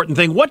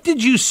thing. What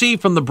did you see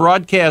from the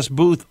broadcast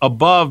booth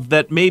above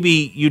that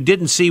maybe you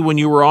didn't see when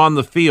you were on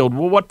the field?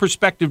 Well, what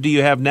perspective do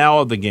you have now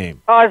of the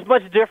game? It's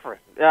much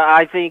different.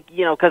 I think,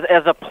 because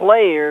as a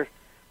player,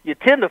 you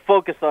tend to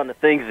focus on the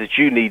things that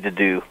you need to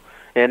do.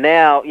 And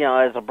now,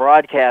 as a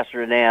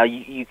broadcaster now,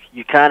 you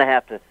kind of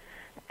have to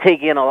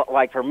take in,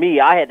 like for me,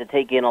 I had to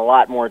take in a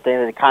lot more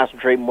things and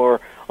concentrate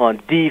more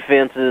on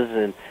defenses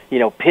and,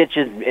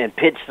 pitches and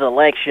pitch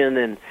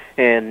selection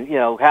and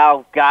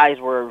how guys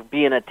were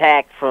being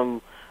attacked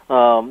from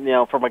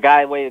a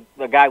guy way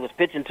a guy was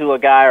pitching to a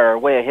guy or a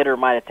way a hitter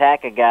might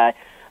attack a guy.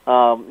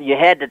 You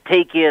had to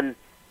take in.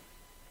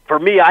 For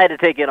me, I had to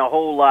take in a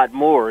whole lot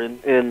more,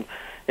 and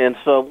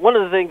so one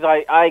of the things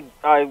I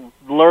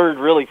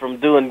learned really from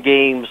doing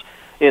games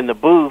in the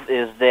booth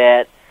is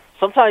that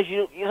sometimes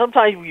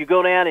you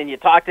go down and you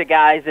talk to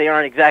guys, they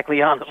aren't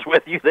exactly honest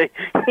with you. They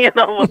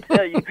will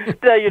tell you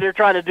they're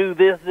trying to do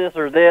this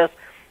or this.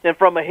 And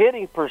from a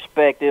hitting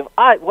perspective,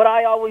 what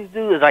I always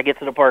do is I get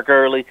to the park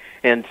early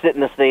and sit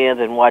in the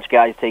stands and watch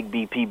guys take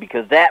BP,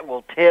 because that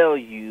will tell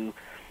you,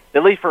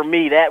 at least for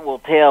me, that will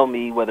tell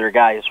me whether a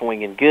guy is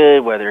swinging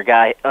good, whether a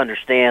guy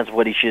understands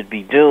what he should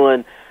be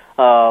doing,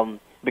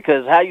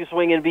 because how you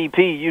swing in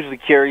BP usually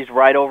carries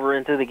right over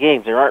into the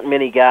games. There aren't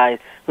many guys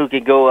who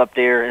can go up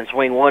there and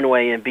swing one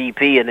way in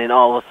BP and then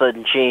all of a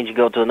sudden change and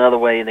go to another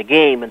way in the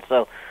game. And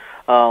so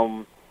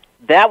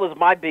that was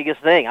my biggest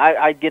thing.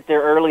 I'd get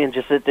there early and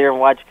just sit there and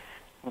watch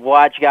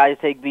guys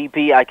take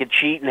BP. I could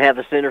cheat and have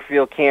the center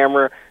field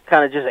camera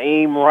kind of just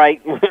aim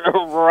right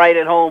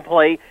at home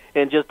plate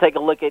and just take a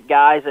look at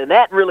guys. And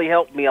that really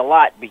helped me a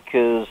lot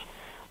because,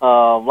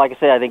 like I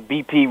said, I think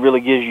BP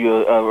really gives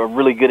you a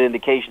really good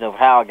indication of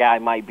how a guy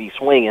might be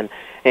swinging.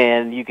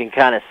 and you can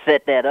kind of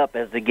set that up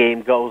as the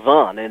game goes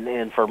on.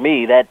 And for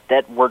me,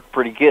 that worked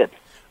pretty good.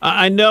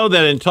 I know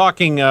that in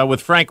talking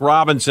with Frank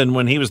Robinson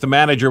when he was the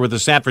manager with the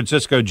San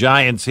Francisco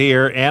Giants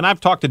here, and I've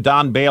talked to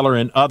Don Baylor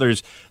and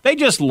others, they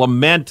just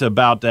lament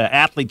about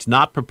athletes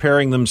not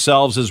preparing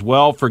themselves as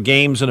well for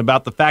games and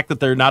about the fact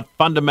that they're not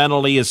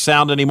fundamentally as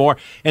sound anymore.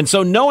 And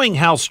so knowing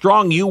how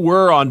strong you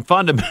were on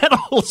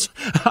fundamentals,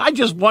 I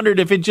just wondered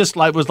if it just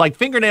was like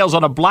fingernails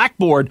on a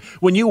blackboard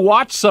when you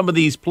watch some of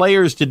these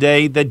players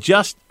today that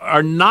just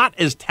are not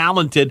as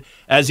talented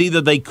as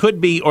either they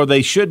could be or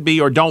they should be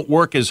or don't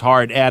work as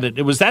hard at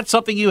it. Was that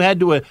something you had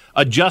to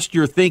adjust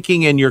your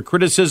thinking and your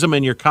criticism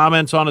and your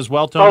comments on as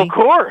well, Tony? Of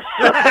course.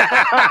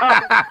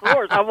 Of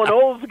course. I'm an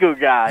old school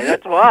guy.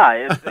 That's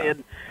why.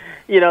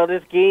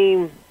 This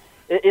game,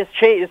 it's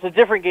changed. It's a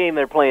different game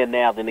they're playing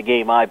now than the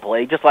game I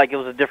played, just like it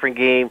was a different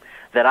game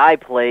that I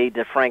played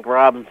that Frank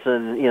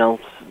Robinson,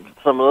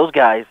 some of those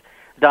guys,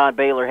 Don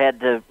Baylor had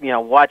to,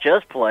 watch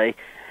us play.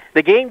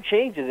 The game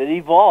changes. It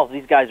evolves.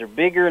 These guys are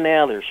bigger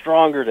now. They're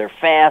stronger. They're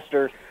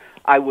faster.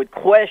 I would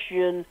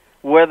question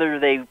whether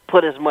they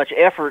put as much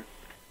effort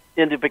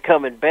into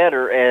becoming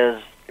better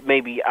as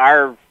maybe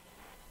our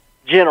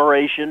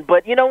generation.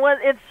 But you know what?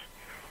 Who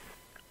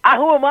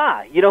am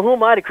I? Who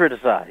am I to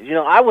criticize?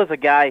 I was a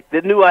guy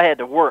that knew I had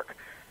to work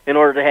in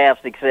order to have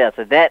success,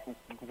 and that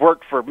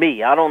worked for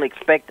me. I don't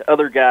expect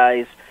other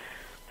guys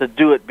to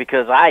do it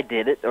because I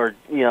did it, or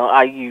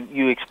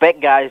you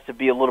expect guys to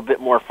be a little bit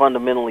more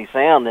fundamentally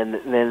sound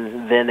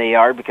than they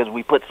are because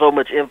we put so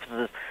much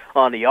emphasis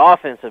on the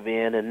offensive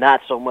end and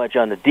not so much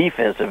on the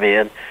defensive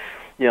end.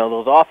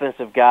 Those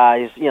offensive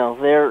guys,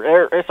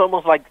 it's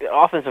almost like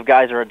offensive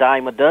guys are a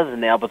dime a dozen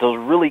now, but those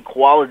really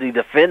quality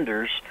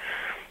defenders,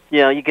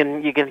 you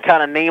can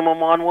kind of name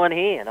them on one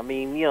hand. I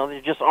mean,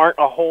 there just aren't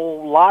a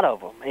whole lot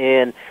of them,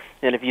 and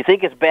if you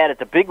think it's bad at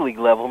the big league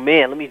level,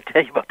 man, let me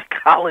tell you about the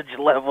college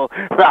level,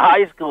 the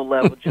high school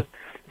level, just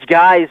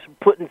guys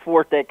putting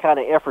forth that kind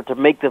of effort to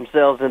make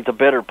themselves into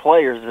better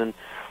players. And,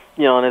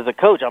 and as a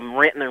coach, I'm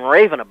ranting and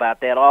raving about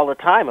that all the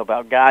time,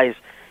 about guys,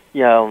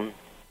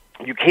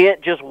 you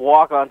can't just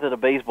walk onto the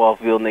baseball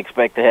field and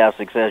expect to have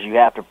success. You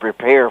have to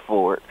prepare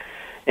for it.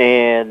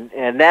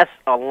 And that's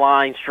a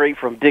line straight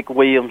from Dick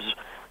Williams'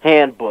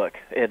 handbook.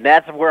 And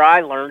that's where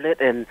I learned it,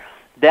 and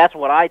that's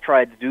what I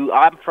tried to do.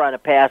 I'm trying to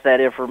pass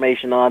that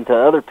information on to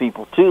other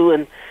people, too,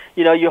 and,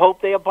 you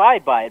hope they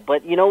abide by it.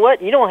 But you know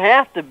what? You don't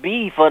have to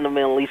be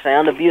fundamentally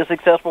sound to be a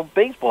successful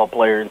baseball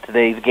player in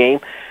today's game.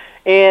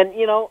 And,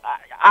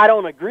 I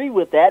don't agree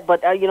with that,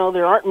 but,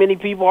 there aren't many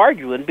people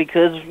arguing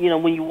because,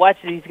 when you watch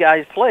these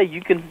guys play,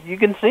 you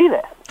can see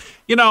that.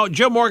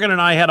 Joe Morgan and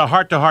I had a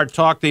heart-to-heart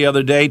talk the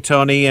other day,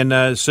 Tony,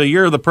 and so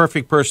you're the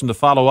perfect person to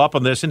follow up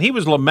on this. And he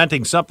was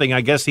lamenting something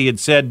I guess he had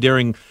said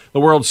during the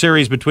World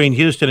Series between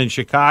Houston and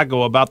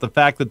Chicago about the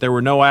fact that there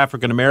were no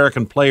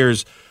African-American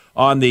players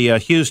on the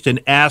Houston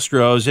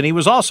Astros. And he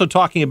was also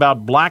talking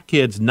about black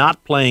kids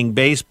not playing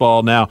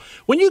baseball. Now,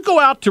 when you go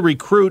out to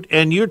recruit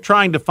and you're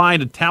trying to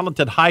find a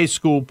talented high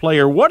school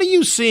player, what are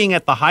you seeing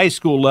at the high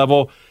school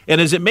level? And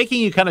is it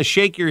making you kind of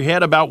shake your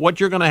head about what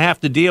you're going to have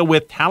to deal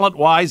with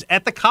talent-wise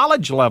at the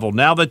college level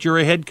now that you're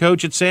a head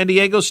coach at San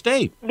Diego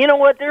State? You know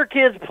what? There are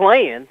kids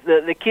playing.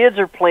 The kids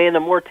are playing. The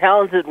more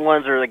talented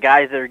ones are the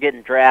guys that are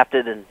getting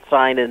drafted and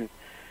signing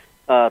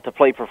to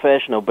play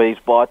professional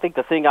baseball. I think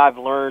the thing I've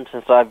learned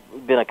since I've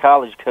been a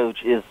college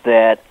coach is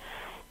that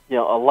a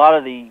lot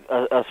of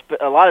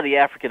the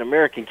African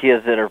American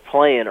kids that are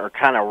playing are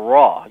kind of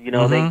raw.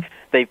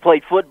 They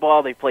played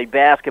football, they played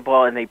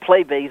basketball, and they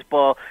play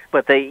baseball,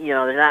 but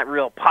they're not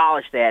real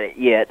polished at it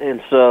yet.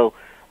 And so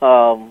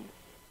a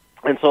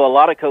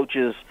lot of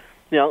coaches,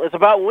 it's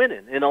about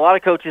winning, and a lot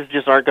of coaches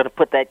just aren't going to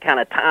put that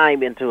kind of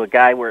time into a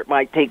guy where it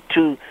might take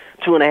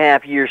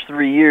 2.5 years,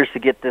 3 years to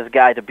get this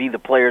guy to be the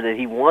player that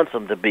he wants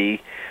him to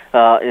be.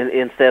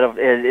 Instead of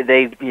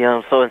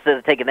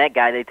taking that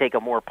guy, they take a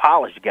more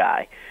polished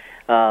guy.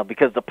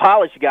 Because the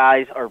polished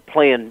guys are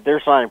playing, they're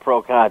signing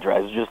pro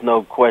contracts. There's just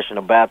no question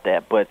about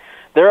that. But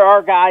there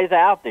are guys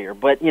out there.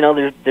 But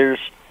there's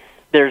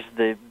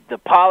the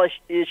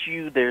polished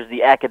issue. There's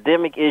the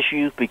academic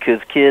issue because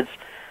kids,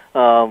 at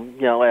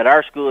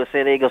our school at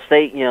San Diego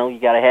State, you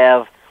got to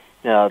have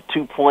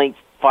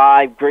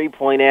 2.5 grade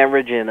point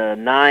average and a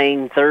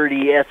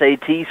 930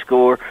 SAT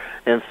score,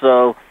 and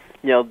so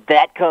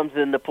that comes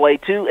into play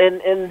too.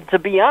 And to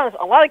be honest,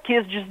 a lot of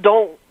kids just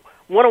don't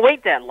want to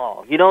wait that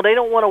long. They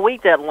don't want to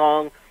wait that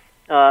long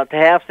to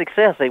have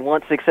success. They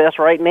want success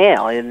right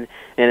now, and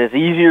it's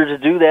easier to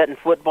do that in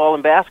football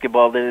and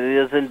basketball than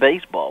it is in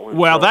baseball. And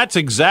well, that's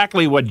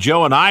exactly what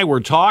Joe and I were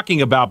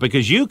talking about,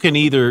 because you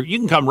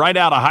can come right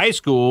out of high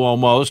school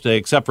almost,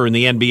 except for in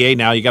the NBA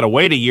now you got to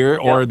wait a year,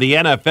 or the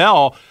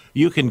NFL.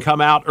 You can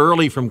come out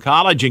early from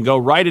college and go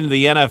right into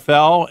the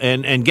NFL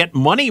and get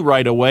money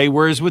right away,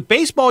 whereas with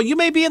baseball, you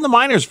may be in the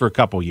minors for a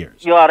couple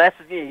years. You're going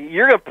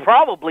to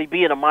probably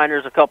be in the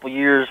minors a couple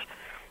years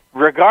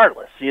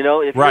regardless.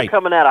 If you're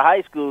coming out of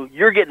high school,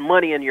 you're getting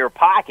money in your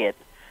pocket,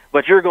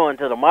 but you're going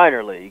to the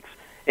minor leagues.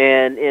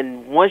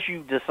 And once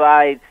you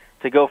decide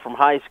to go from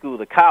high school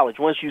to college.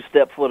 Once you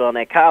step foot on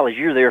that college,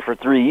 you're there for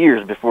 3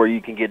 years before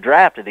you can get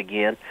drafted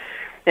again.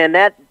 And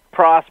that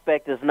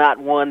prospect is not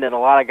one that a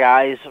lot of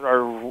guys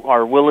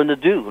are willing to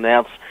do.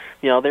 Now,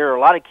 there are a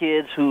lot of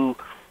kids who,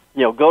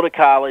 go to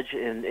college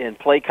and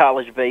play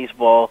college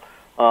baseball,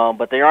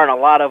 but there aren't a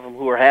lot of them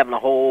who are having a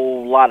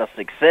whole lot of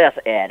success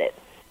at it.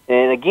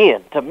 And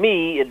again, to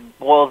me, it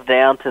boils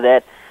down to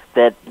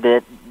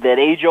that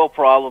age-old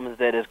problem is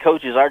that as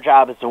coaches, our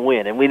job is to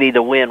win, and we need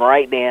to win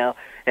right now.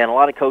 And a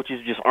lot of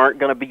coaches just aren't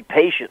going to be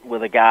patient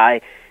with a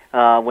guy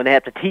when they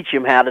have to teach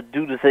him how to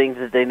do the things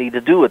that they need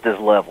to do at this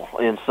level.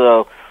 And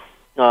so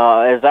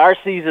as our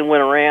season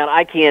went around,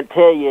 I can't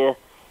tell you,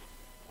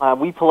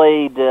 we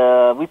played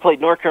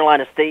North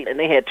Carolina State, and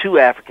they had 2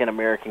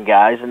 African-American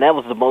guys, and that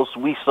was the most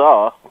we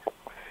saw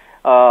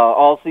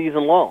all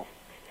season long.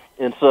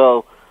 And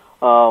so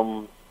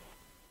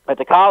at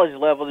the college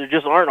level, there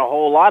just aren't a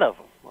whole lot of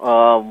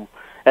them.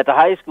 At the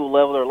high school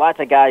level, there are lots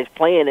of guys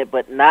playing it,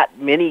 but not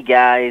many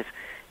guys,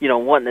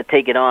 wanting to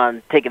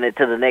taking it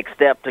to the next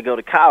step to go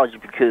to college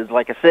because,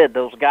 like I said,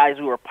 those guys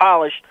who are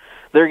polished,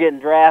 they're getting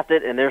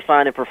drafted and they're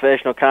signing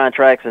professional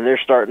contracts and they're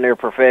starting their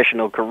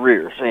professional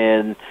careers.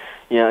 And,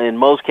 in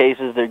most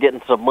cases, they're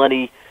getting some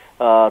money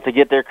to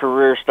get their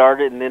career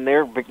started, and then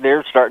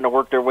they're starting to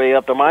work their way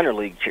up the minor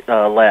league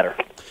ladder.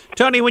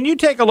 Tony, when you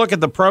take a look at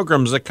the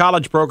programs, the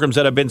college programs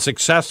that have been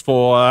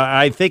successful,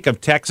 I think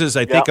of Texas,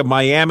 I think of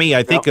Miami,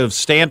 I think of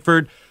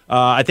Stanford,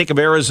 I think of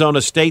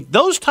Arizona State.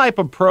 Those type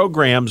of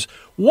programs,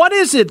 what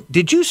is it?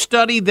 Did you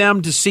study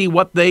them to see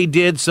what they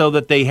did so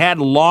that they had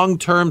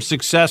long-term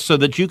success so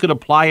that you could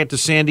apply it to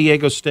San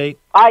Diego State?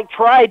 I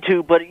tried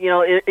to, but,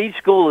 each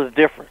school is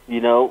different,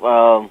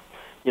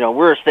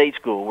 we're a state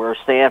school. We're a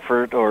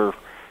Stanford or,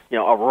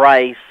 a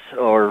Rice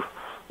or,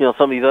 some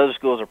of these other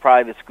schools are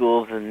private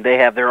schools, and they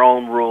have their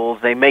own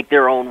rules. They make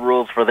their own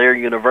rules for their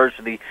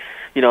university.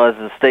 As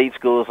a state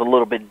school, it's a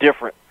little bit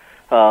different.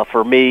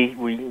 For me,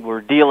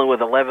 we're dealing with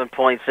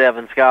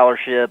 11.7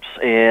 scholarships,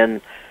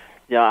 and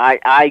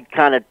I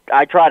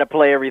try to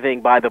play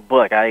everything by the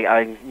book.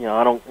 I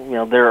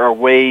don't, there are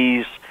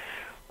ways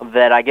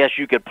that I guess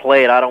you could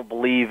play it. I don't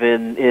believe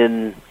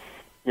in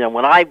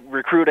when I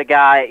recruit a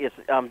guy,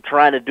 I'm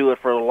trying to do it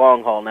for the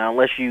long haul. Now,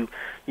 unless you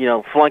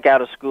flunk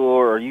out of school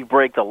or you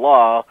break the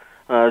law,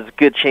 there's a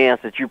good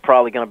chance that you're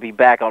probably going to be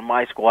back on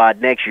my squad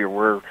next year,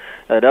 where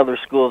at other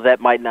schools that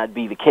might not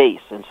be the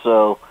case. And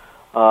so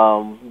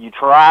you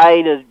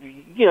try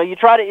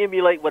to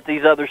emulate what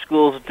these other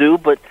schools do,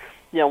 but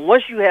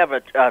once you have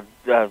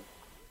a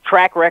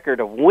track record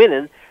of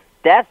winning,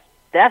 that's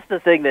the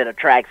thing that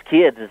attracts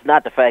kids. It's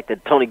not the fact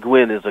that Tony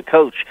Gwynn is a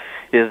coach.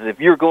 Is if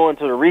you're going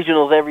to the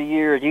regionals every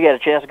year and you got a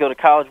chance to go to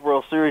College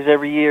World Series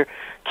every year,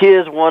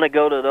 kids want to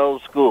go to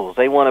those schools.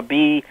 They want to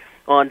be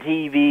on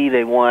TV.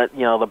 They want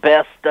the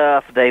best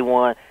stuff. They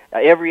want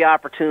every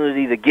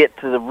opportunity to get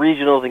to the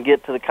regionals and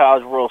get to the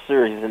College World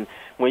Series. And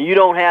when you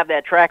don't have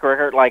that track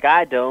record like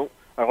I don't,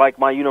 or like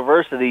my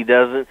university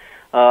doesn't,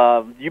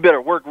 you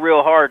better work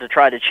real hard to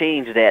try to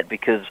change that,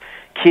 because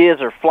kids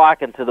are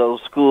flocking to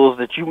those schools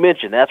that you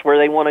mentioned. That's where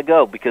they want to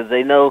go because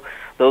they know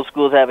those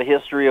schools have a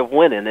history of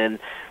winning.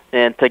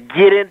 And to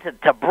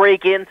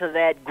break into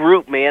that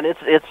group, man,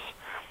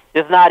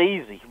 it's not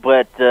easy.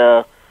 But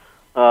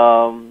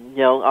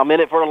I'm in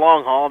it for the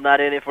long haul. I'm not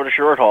in it for the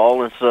short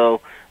haul. And so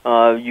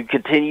you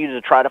continue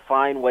to try to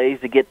find ways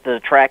to get to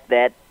attract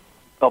that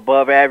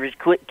above average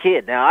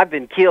kid. Now, I've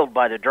been killed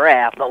by the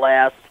draft the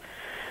last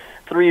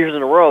 3 years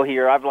in a row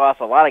here. I've lost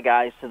a lot of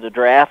guys to the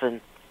draft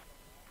and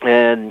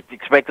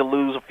expect to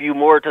lose a few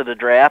more to the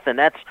draft, and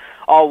that's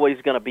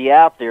always going to be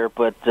out there.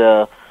 But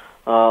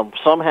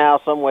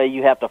somehow, some way,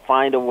 you have to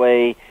find a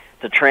way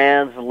to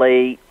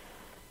translate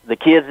the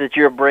kids that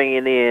you're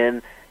bringing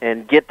in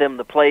and get them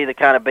to play the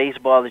kind of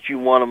baseball that you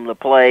want them to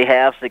play,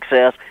 have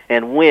success,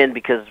 and win.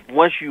 Because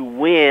once you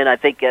win, I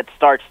think that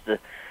starts to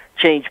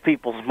change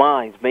people's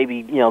minds.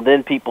 Maybe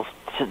then people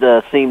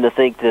seem to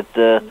think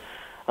that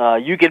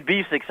you can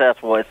be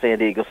successful at San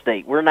Diego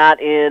State. We're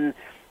not in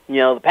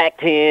the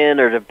Pac-10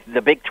 or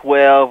the Big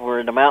 12. We're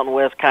in the Mountain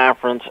West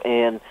Conference,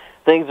 and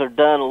things are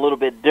done a little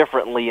bit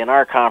differently in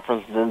our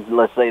conference than,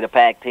 let's say, the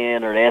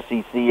Pac-10 or the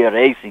SEC or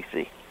the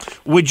ACC.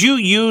 Would you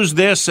use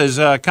this as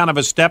a kind of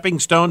a stepping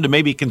stone to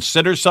maybe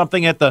consider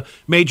something at the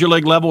major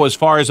league level as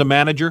far as a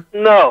manager?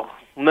 No.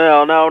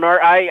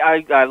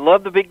 I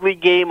love the big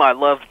league game. I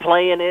love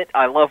playing it.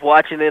 I love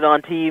watching it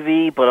on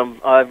TV, but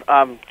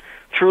I'm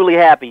truly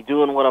happy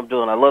doing what I'm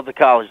doing. I love the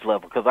college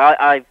level because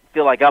I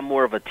feel like I'm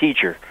more of a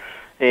teacher.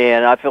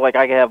 And I feel like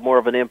I can have more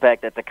of an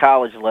impact at the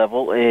college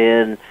level.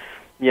 And,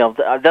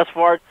 thus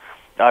far,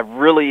 I've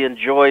really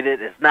enjoyed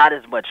it. It's not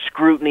as much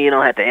scrutiny. You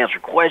don't have to answer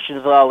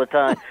questions all the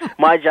time.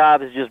 My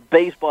job is just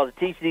baseball, to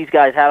teach these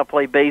guys how to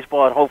play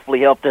baseball and hopefully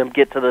help them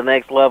get to the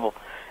next level.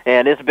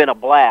 And it's been a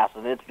blast,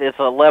 and it's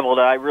a level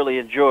that I really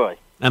enjoy.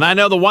 And I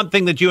know the one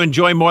thing that you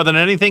enjoy more than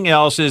anything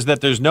else is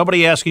that there's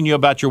nobody asking you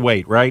about your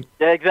weight, right?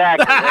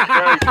 Exactly.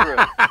 That's very true.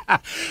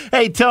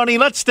 Hey, Tony,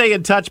 let's stay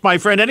in touch, my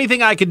friend.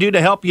 Anything I can do to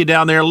help you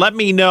down there, let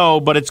me know.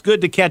 But it's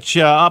good to catch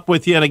up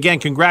with you. And again,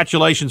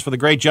 congratulations for the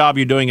great job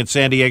you're doing at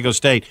San Diego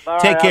State.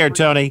 Take care,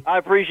 Tony. I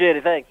appreciate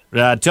it. Thanks.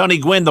 Tony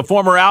Gwynn, the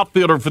former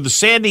outfielder for the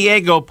San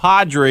Diego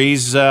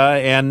Padres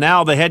and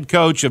now the head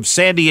coach of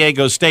San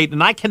Diego State.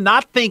 And I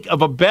cannot think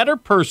of a better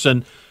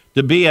person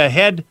to be a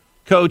head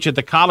coach at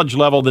the college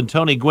level than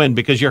Tony Gwynn,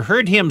 because you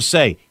heard him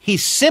say he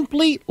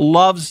simply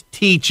loves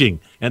teaching.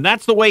 And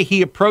that's the way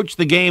he approached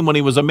the game when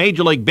he was a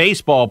Major League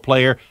Baseball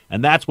player,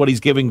 and that's what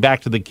he's giving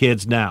back to the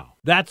kids now.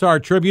 That's our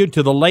tribute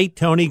to the late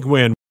Tony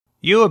Gwynn.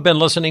 You have been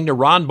listening to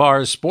Ron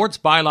Barr's Sports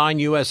Byline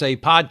USA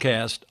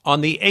podcast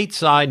on the 8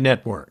 Side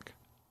Network.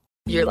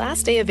 Your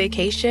last day of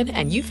vacation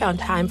and you found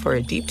time for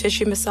a deep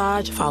tissue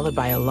massage followed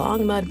by a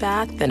long mud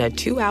bath, then a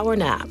 2-hour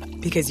nap.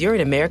 Because you're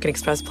an American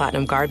Express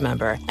Platinum Card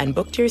member and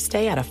booked your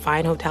stay at a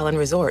fine hotel and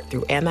resort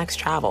through Amex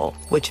Travel,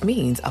 which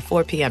means a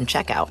 4 p.m.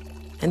 checkout.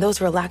 And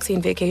those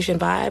relaxing vacation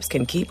vibes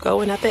can keep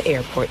going at the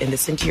airport in the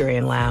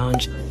Centurion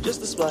Lounge.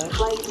 Just a splash.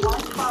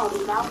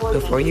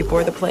 Before you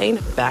board the plane,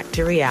 back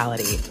to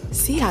reality.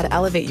 See how to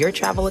elevate your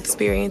travel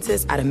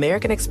experiences at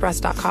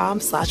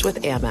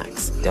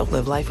americanexpress.com/withAmex. Don't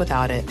live life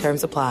without it.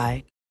 Terms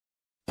apply.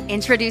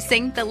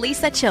 Introducing the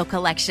Lisa Chill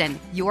Collection,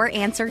 your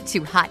answer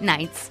to hot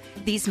nights.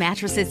 These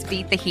mattresses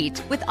beat the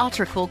heat with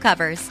ultra-cool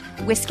covers,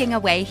 whisking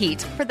away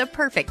heat for the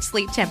perfect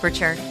sleep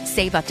temperature.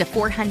 Save up to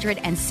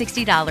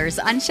 $460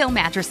 on Chill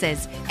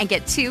mattresses and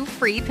get 2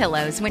 free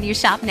pillows when you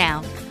shop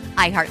now.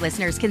 iHeart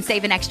listeners can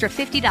save an extra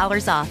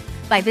 $50 off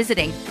by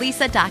visiting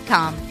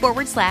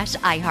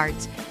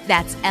lisa.com/iHeart.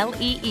 That's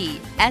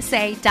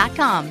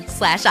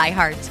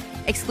LEESA.com/iHeart.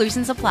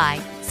 Exclusions apply.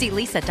 See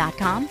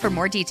lisa.com for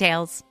more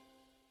details.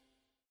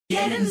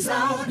 Get in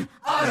zone,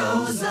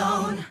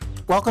 AutoZone.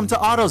 Welcome to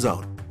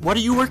AutoZone. What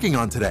are you working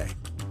on today?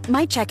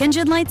 My check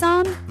engine light's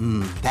on?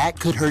 That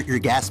could hurt your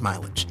gas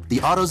mileage. The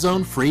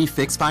AutoZone free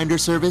Fix Finder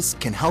service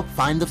can help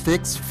find the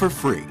fix for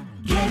free.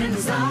 Get in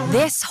zone.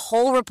 This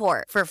whole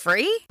report for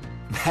free?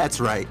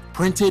 That's right,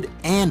 printed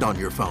and on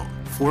your phone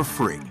for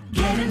free.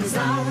 Get in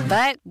zone.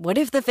 But what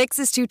if the fix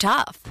is too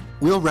tough?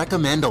 We'll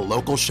recommend a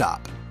local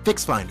shop.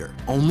 Fix Finder,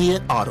 only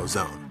at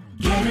AutoZone.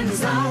 Get in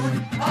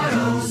zone,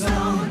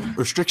 AutoZone.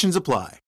 Restrictions apply.